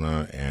in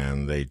Winona,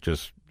 and they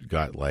just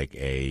got like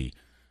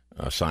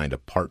assigned a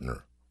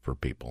partner for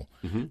people.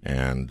 Mm-hmm.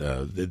 And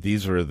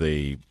these are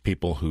the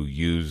people who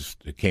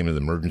came to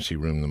the emergency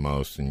room the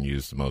most and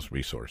used the most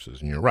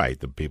resources. And you're right,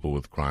 the people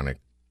with chronic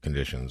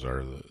conditions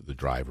are the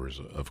drivers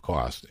of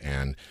cost.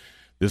 And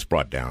this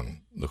brought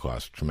down the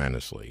cost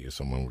tremendously.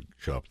 Someone would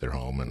show up at their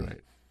home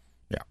and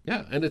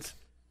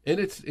and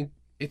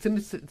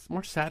it's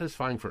more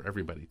satisfying for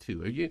everybody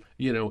too.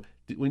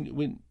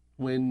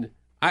 When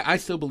I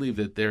still believe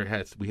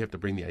that we have to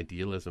bring the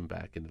idealism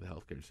back into the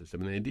healthcare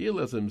system. And the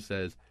idealism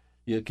says,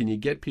 can you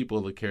get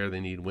people the care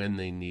they need when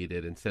they need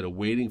it instead of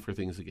waiting for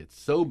things to get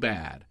so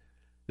bad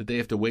that they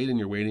have to wait in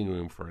your waiting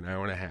room for an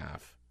hour and a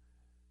half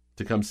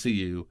to come see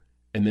you.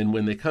 And then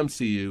when they come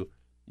see you,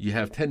 you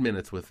have 10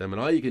 minutes with them,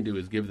 and all you can do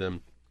is give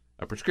them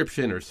a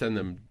prescription or send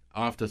them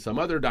off to some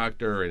other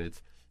doctor, and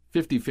it's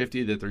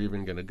 50-50 that they're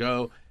even going to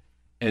go.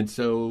 And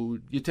so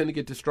you tend to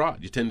get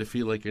distraught. You tend to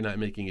feel like you're not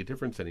making a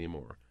difference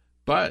anymore.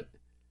 But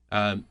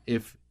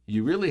if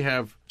you really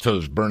have... So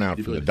there's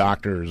burnout for the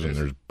doctors, and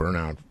there's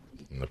burnout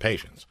from the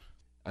patients.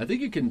 I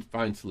think you can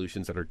find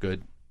solutions that are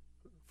good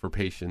for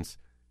patients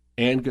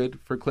and good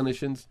for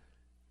clinicians.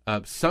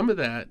 Some of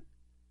that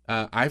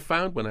I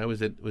found when I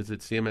was at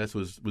CMS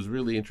was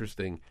really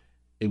interesting.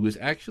 It was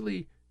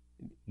actually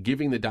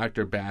giving the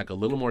doctor back a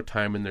little more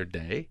time in their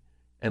day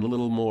and a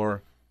little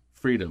more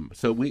freedom.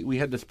 So we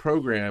had this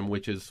program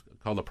which is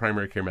called a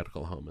primary care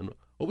medical home, and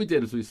what we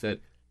did is we said,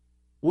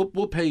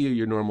 we'll pay you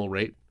your normal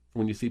rate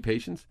when you see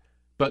patients,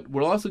 but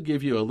we'll also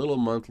give you a little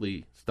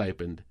monthly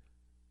stipend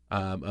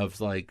of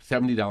like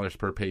 $70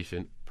 per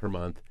patient per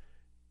month.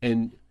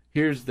 And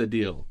here's the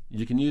deal: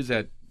 you can use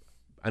that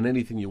on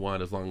anything you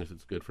want as long as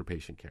it's good for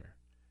patient care.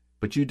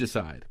 But you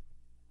decide.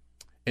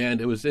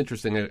 And it was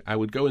interesting. I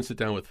would go and sit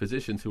down with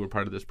physicians who were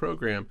part of this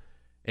program,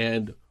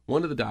 and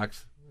one of the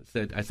docs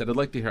said, I'd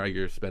like to hear how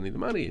you're spending the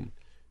money. And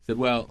he said,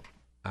 well,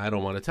 I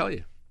don't want to tell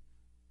you.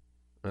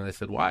 And I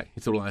said, why?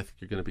 He said, well, I think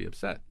you're going to be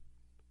upset.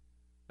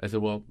 I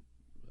said, well,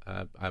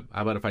 how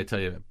about if I tell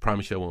you, I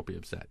promise you I won't be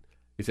upset.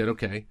 He said,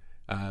 okay.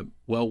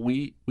 Well,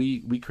 we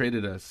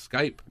created a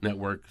Skype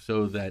network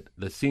so that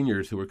the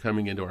seniors who were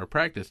coming into our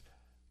practice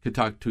could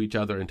talk to each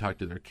other and talk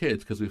to their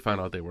kids because we found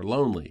out they were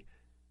lonely.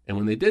 And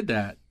when they did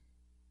that,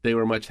 they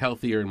were much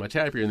healthier and much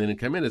happier, and they didn't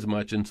come in as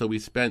much, and so we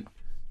spent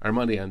our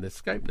money on this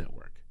Skype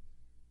network.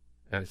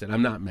 And I said,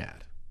 I'm not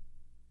mad.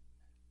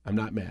 I'm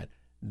not mad.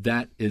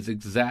 That is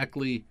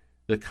exactly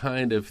the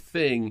kind of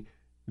thing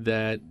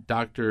that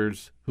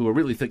doctors who are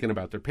really thinking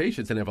about their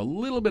patients and have a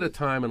little bit of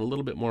time and a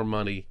little bit more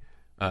money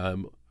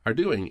are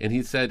doing. And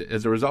he said,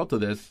 as a result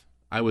of this,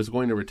 I was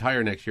going to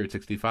retire next year at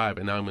 65,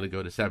 and now I'm going to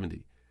go to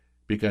 70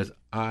 because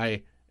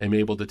I am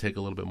able to take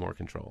a little bit more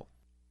control.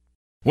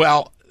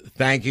 Well,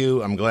 thank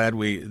you. I'm glad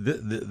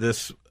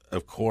this,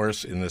 of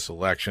course, in this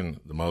election,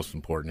 the most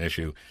important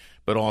issue,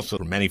 but also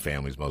for many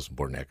families, most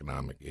important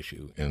economic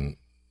issue in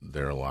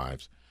their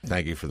lives.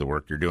 Thank you for the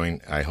work you're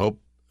doing. I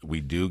hope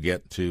we do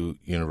get to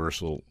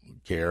universal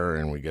care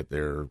and we get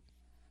there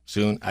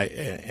soon.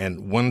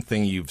 And one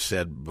thing you've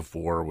said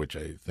before, which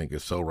I think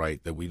is so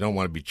right, that we don't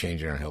want to be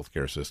changing our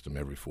healthcare system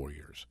every 4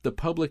 years. The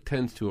public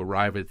tends to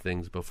arrive at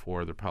things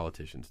before the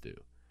politicians do.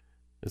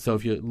 And so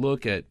if you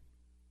look at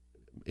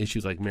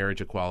issues like marriage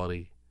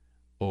equality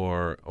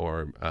or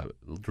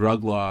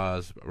drug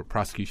laws or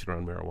prosecution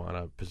around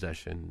marijuana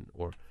possession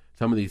or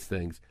some of these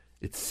things,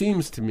 it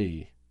seems to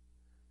me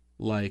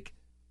like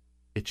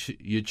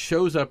it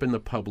shows up in the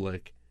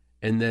public,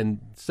 and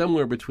then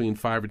somewhere between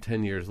 5 or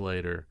 10 years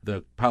later,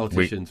 the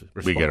politicians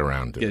we get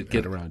around to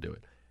get around to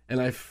it.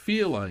 And I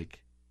feel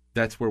like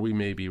that's where we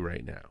may be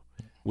right now,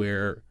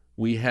 where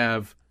we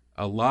have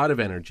a lot of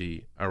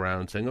energy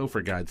around saying, oh,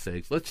 for God's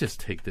sakes, let's just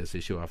take this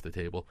issue off the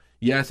table.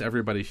 Yes,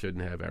 everybody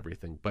shouldn't have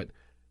everything, but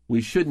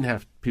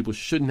people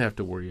shouldn't have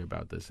to worry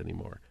about this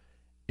anymore.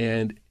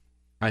 And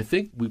I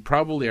think we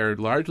probably are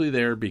largely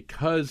there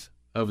because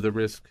of the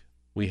risk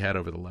we had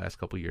over the last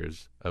couple of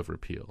years of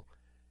repeal.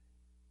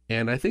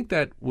 And I think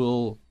that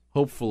will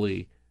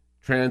hopefully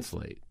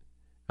translate,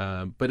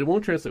 but it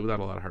won't translate without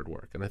a lot of hard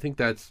work. And I think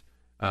that's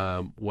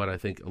what I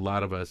think a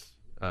lot of us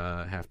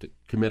have to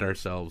commit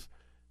ourselves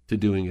to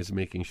doing, is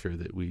making sure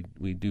that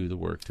we do the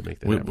work to make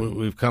that happen.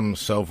 We've come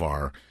so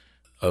far.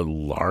 A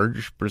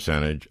large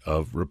percentage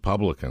of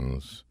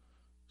Republicans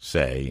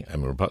say, I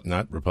mean,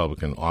 not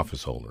Republican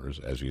office holders,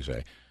 as you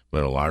say,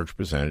 but a large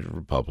percentage of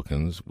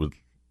Republicans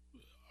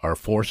are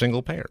for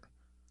single payer.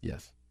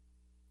 Yes,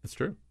 that's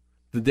true.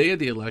 The day of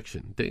the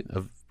election,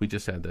 we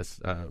just had this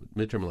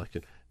midterm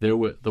election,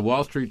 the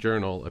Wall Street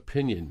Journal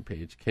opinion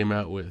page came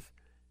out with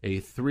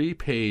a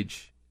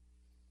 3-page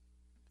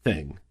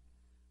thing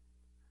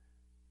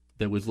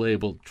that was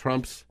labeled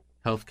Trump's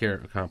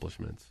healthcare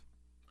accomplishments.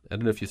 I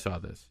don't know if you saw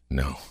this.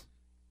 No.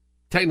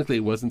 Technically,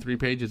 it wasn't 3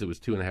 pages. It was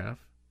 2.5.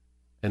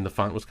 And the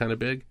font was kind of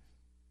big.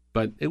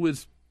 But it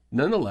was,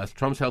 nonetheless,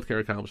 Trump's healthcare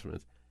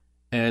accomplishments.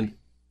 And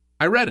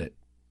I read it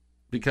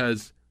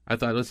because I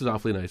thought this is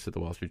awfully nice of the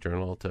Wall Street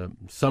Journal to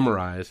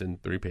summarize in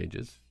 3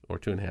 pages or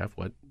 2.5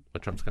 what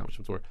Trump's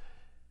accomplishments were.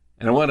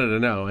 And I wanted to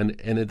know. And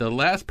the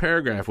last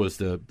paragraph was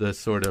the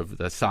sort of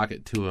the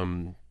socket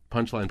to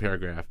punchline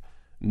paragraph.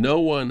 No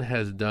one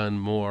has done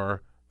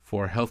more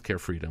for healthcare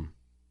freedom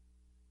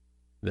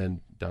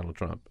than Donald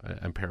Trump.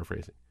 I'm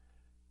paraphrasing.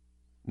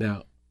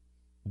 Now,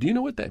 do you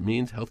know what that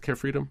means, healthcare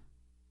freedom?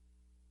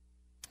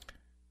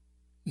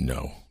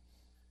 No.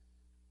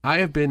 I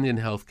have been in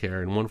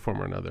healthcare in one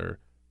form or another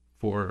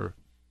for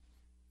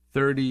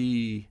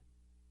 30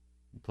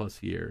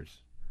 plus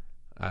years.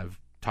 I've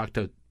talked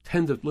to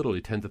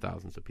literally tens of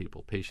thousands of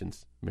people,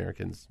 patients,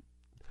 Americans.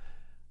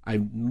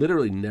 I've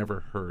literally never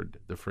heard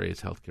the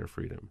phrase healthcare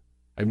freedom.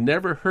 I've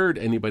never heard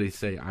anybody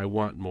say, I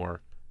want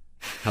more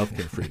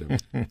healthcare freedom.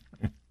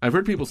 I've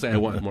heard people say, I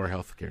want more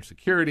healthcare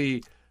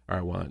security, or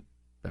I want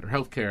better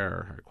healthcare,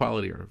 or higher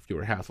quality, or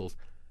fewer hassles.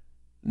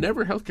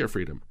 Never healthcare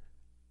freedom.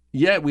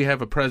 Yet we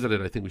have a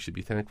president I think we should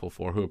be thankful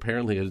for who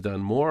apparently has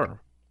done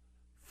more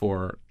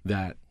for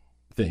that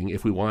thing,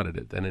 if we wanted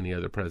it, than any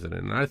other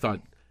president. And I thought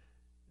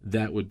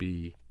that would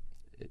be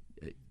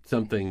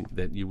something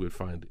that you would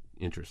find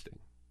interesting.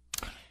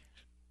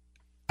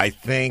 I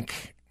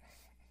think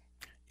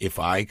if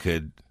I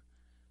could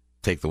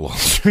take the Wall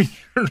Street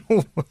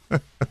Journal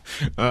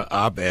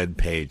op-ed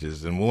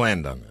pages, and we'll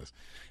end on this,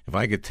 if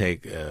I could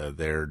take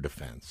their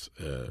defense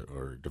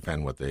or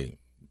defend what they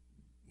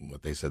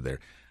said there,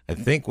 I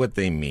think what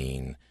they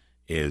mean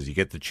is you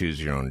get to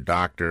choose your own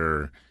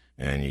doctor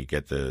and you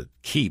get to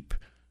keep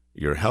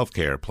your health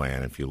care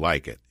plan if you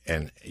like it.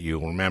 And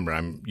you'll remember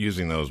I'm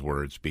using those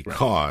words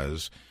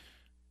because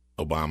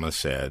Obama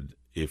said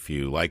if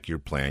you like your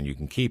plan, you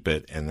can keep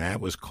it. And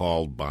that was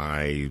called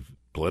by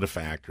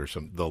PolitiFact or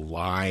the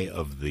lie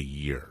of the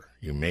year.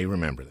 You may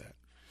remember that.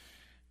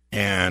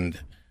 And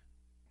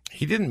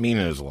he didn't mean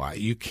it as a lie.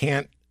 You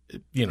can't,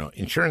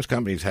 insurance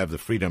companies have the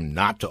freedom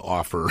not to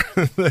offer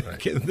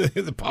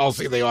the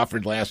policy they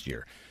offered last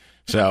year.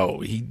 So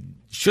he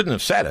shouldn't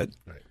have said it,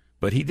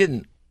 but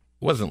he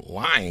wasn't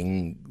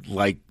lying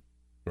like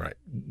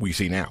we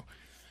see now.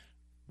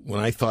 When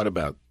I thought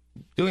about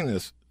doing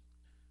this,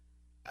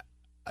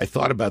 I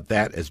thought about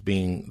that as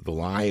being the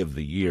lie of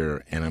the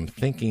year, and I'm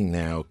thinking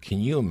now,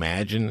 can you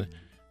imagine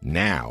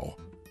now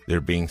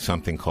there being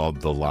something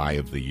called the lie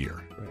of the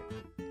year?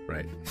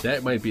 Right.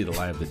 That might be the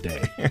lie of the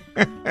day.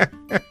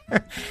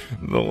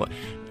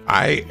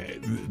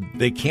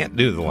 They can't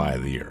do the lie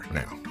of the year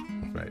now.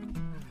 Right.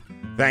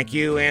 Thank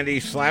you, Andy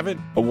Slavitt.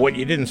 What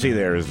you didn't see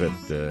there is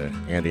that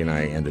Andy and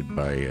I ended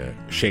by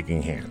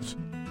shaking hands.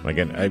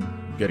 Again, I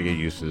got to get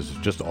used to this. It's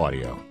just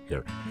audio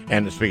here.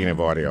 And speaking of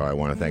audio, I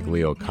want to thank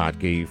Leo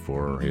Kotke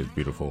for his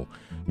beautiful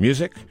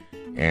music.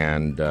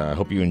 And I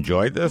hope you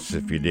enjoyed this.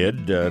 If you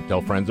did,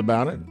 tell friends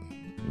about it.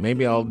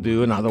 Maybe I'll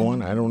do another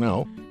one. I don't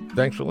know.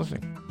 Thanks for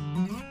listening.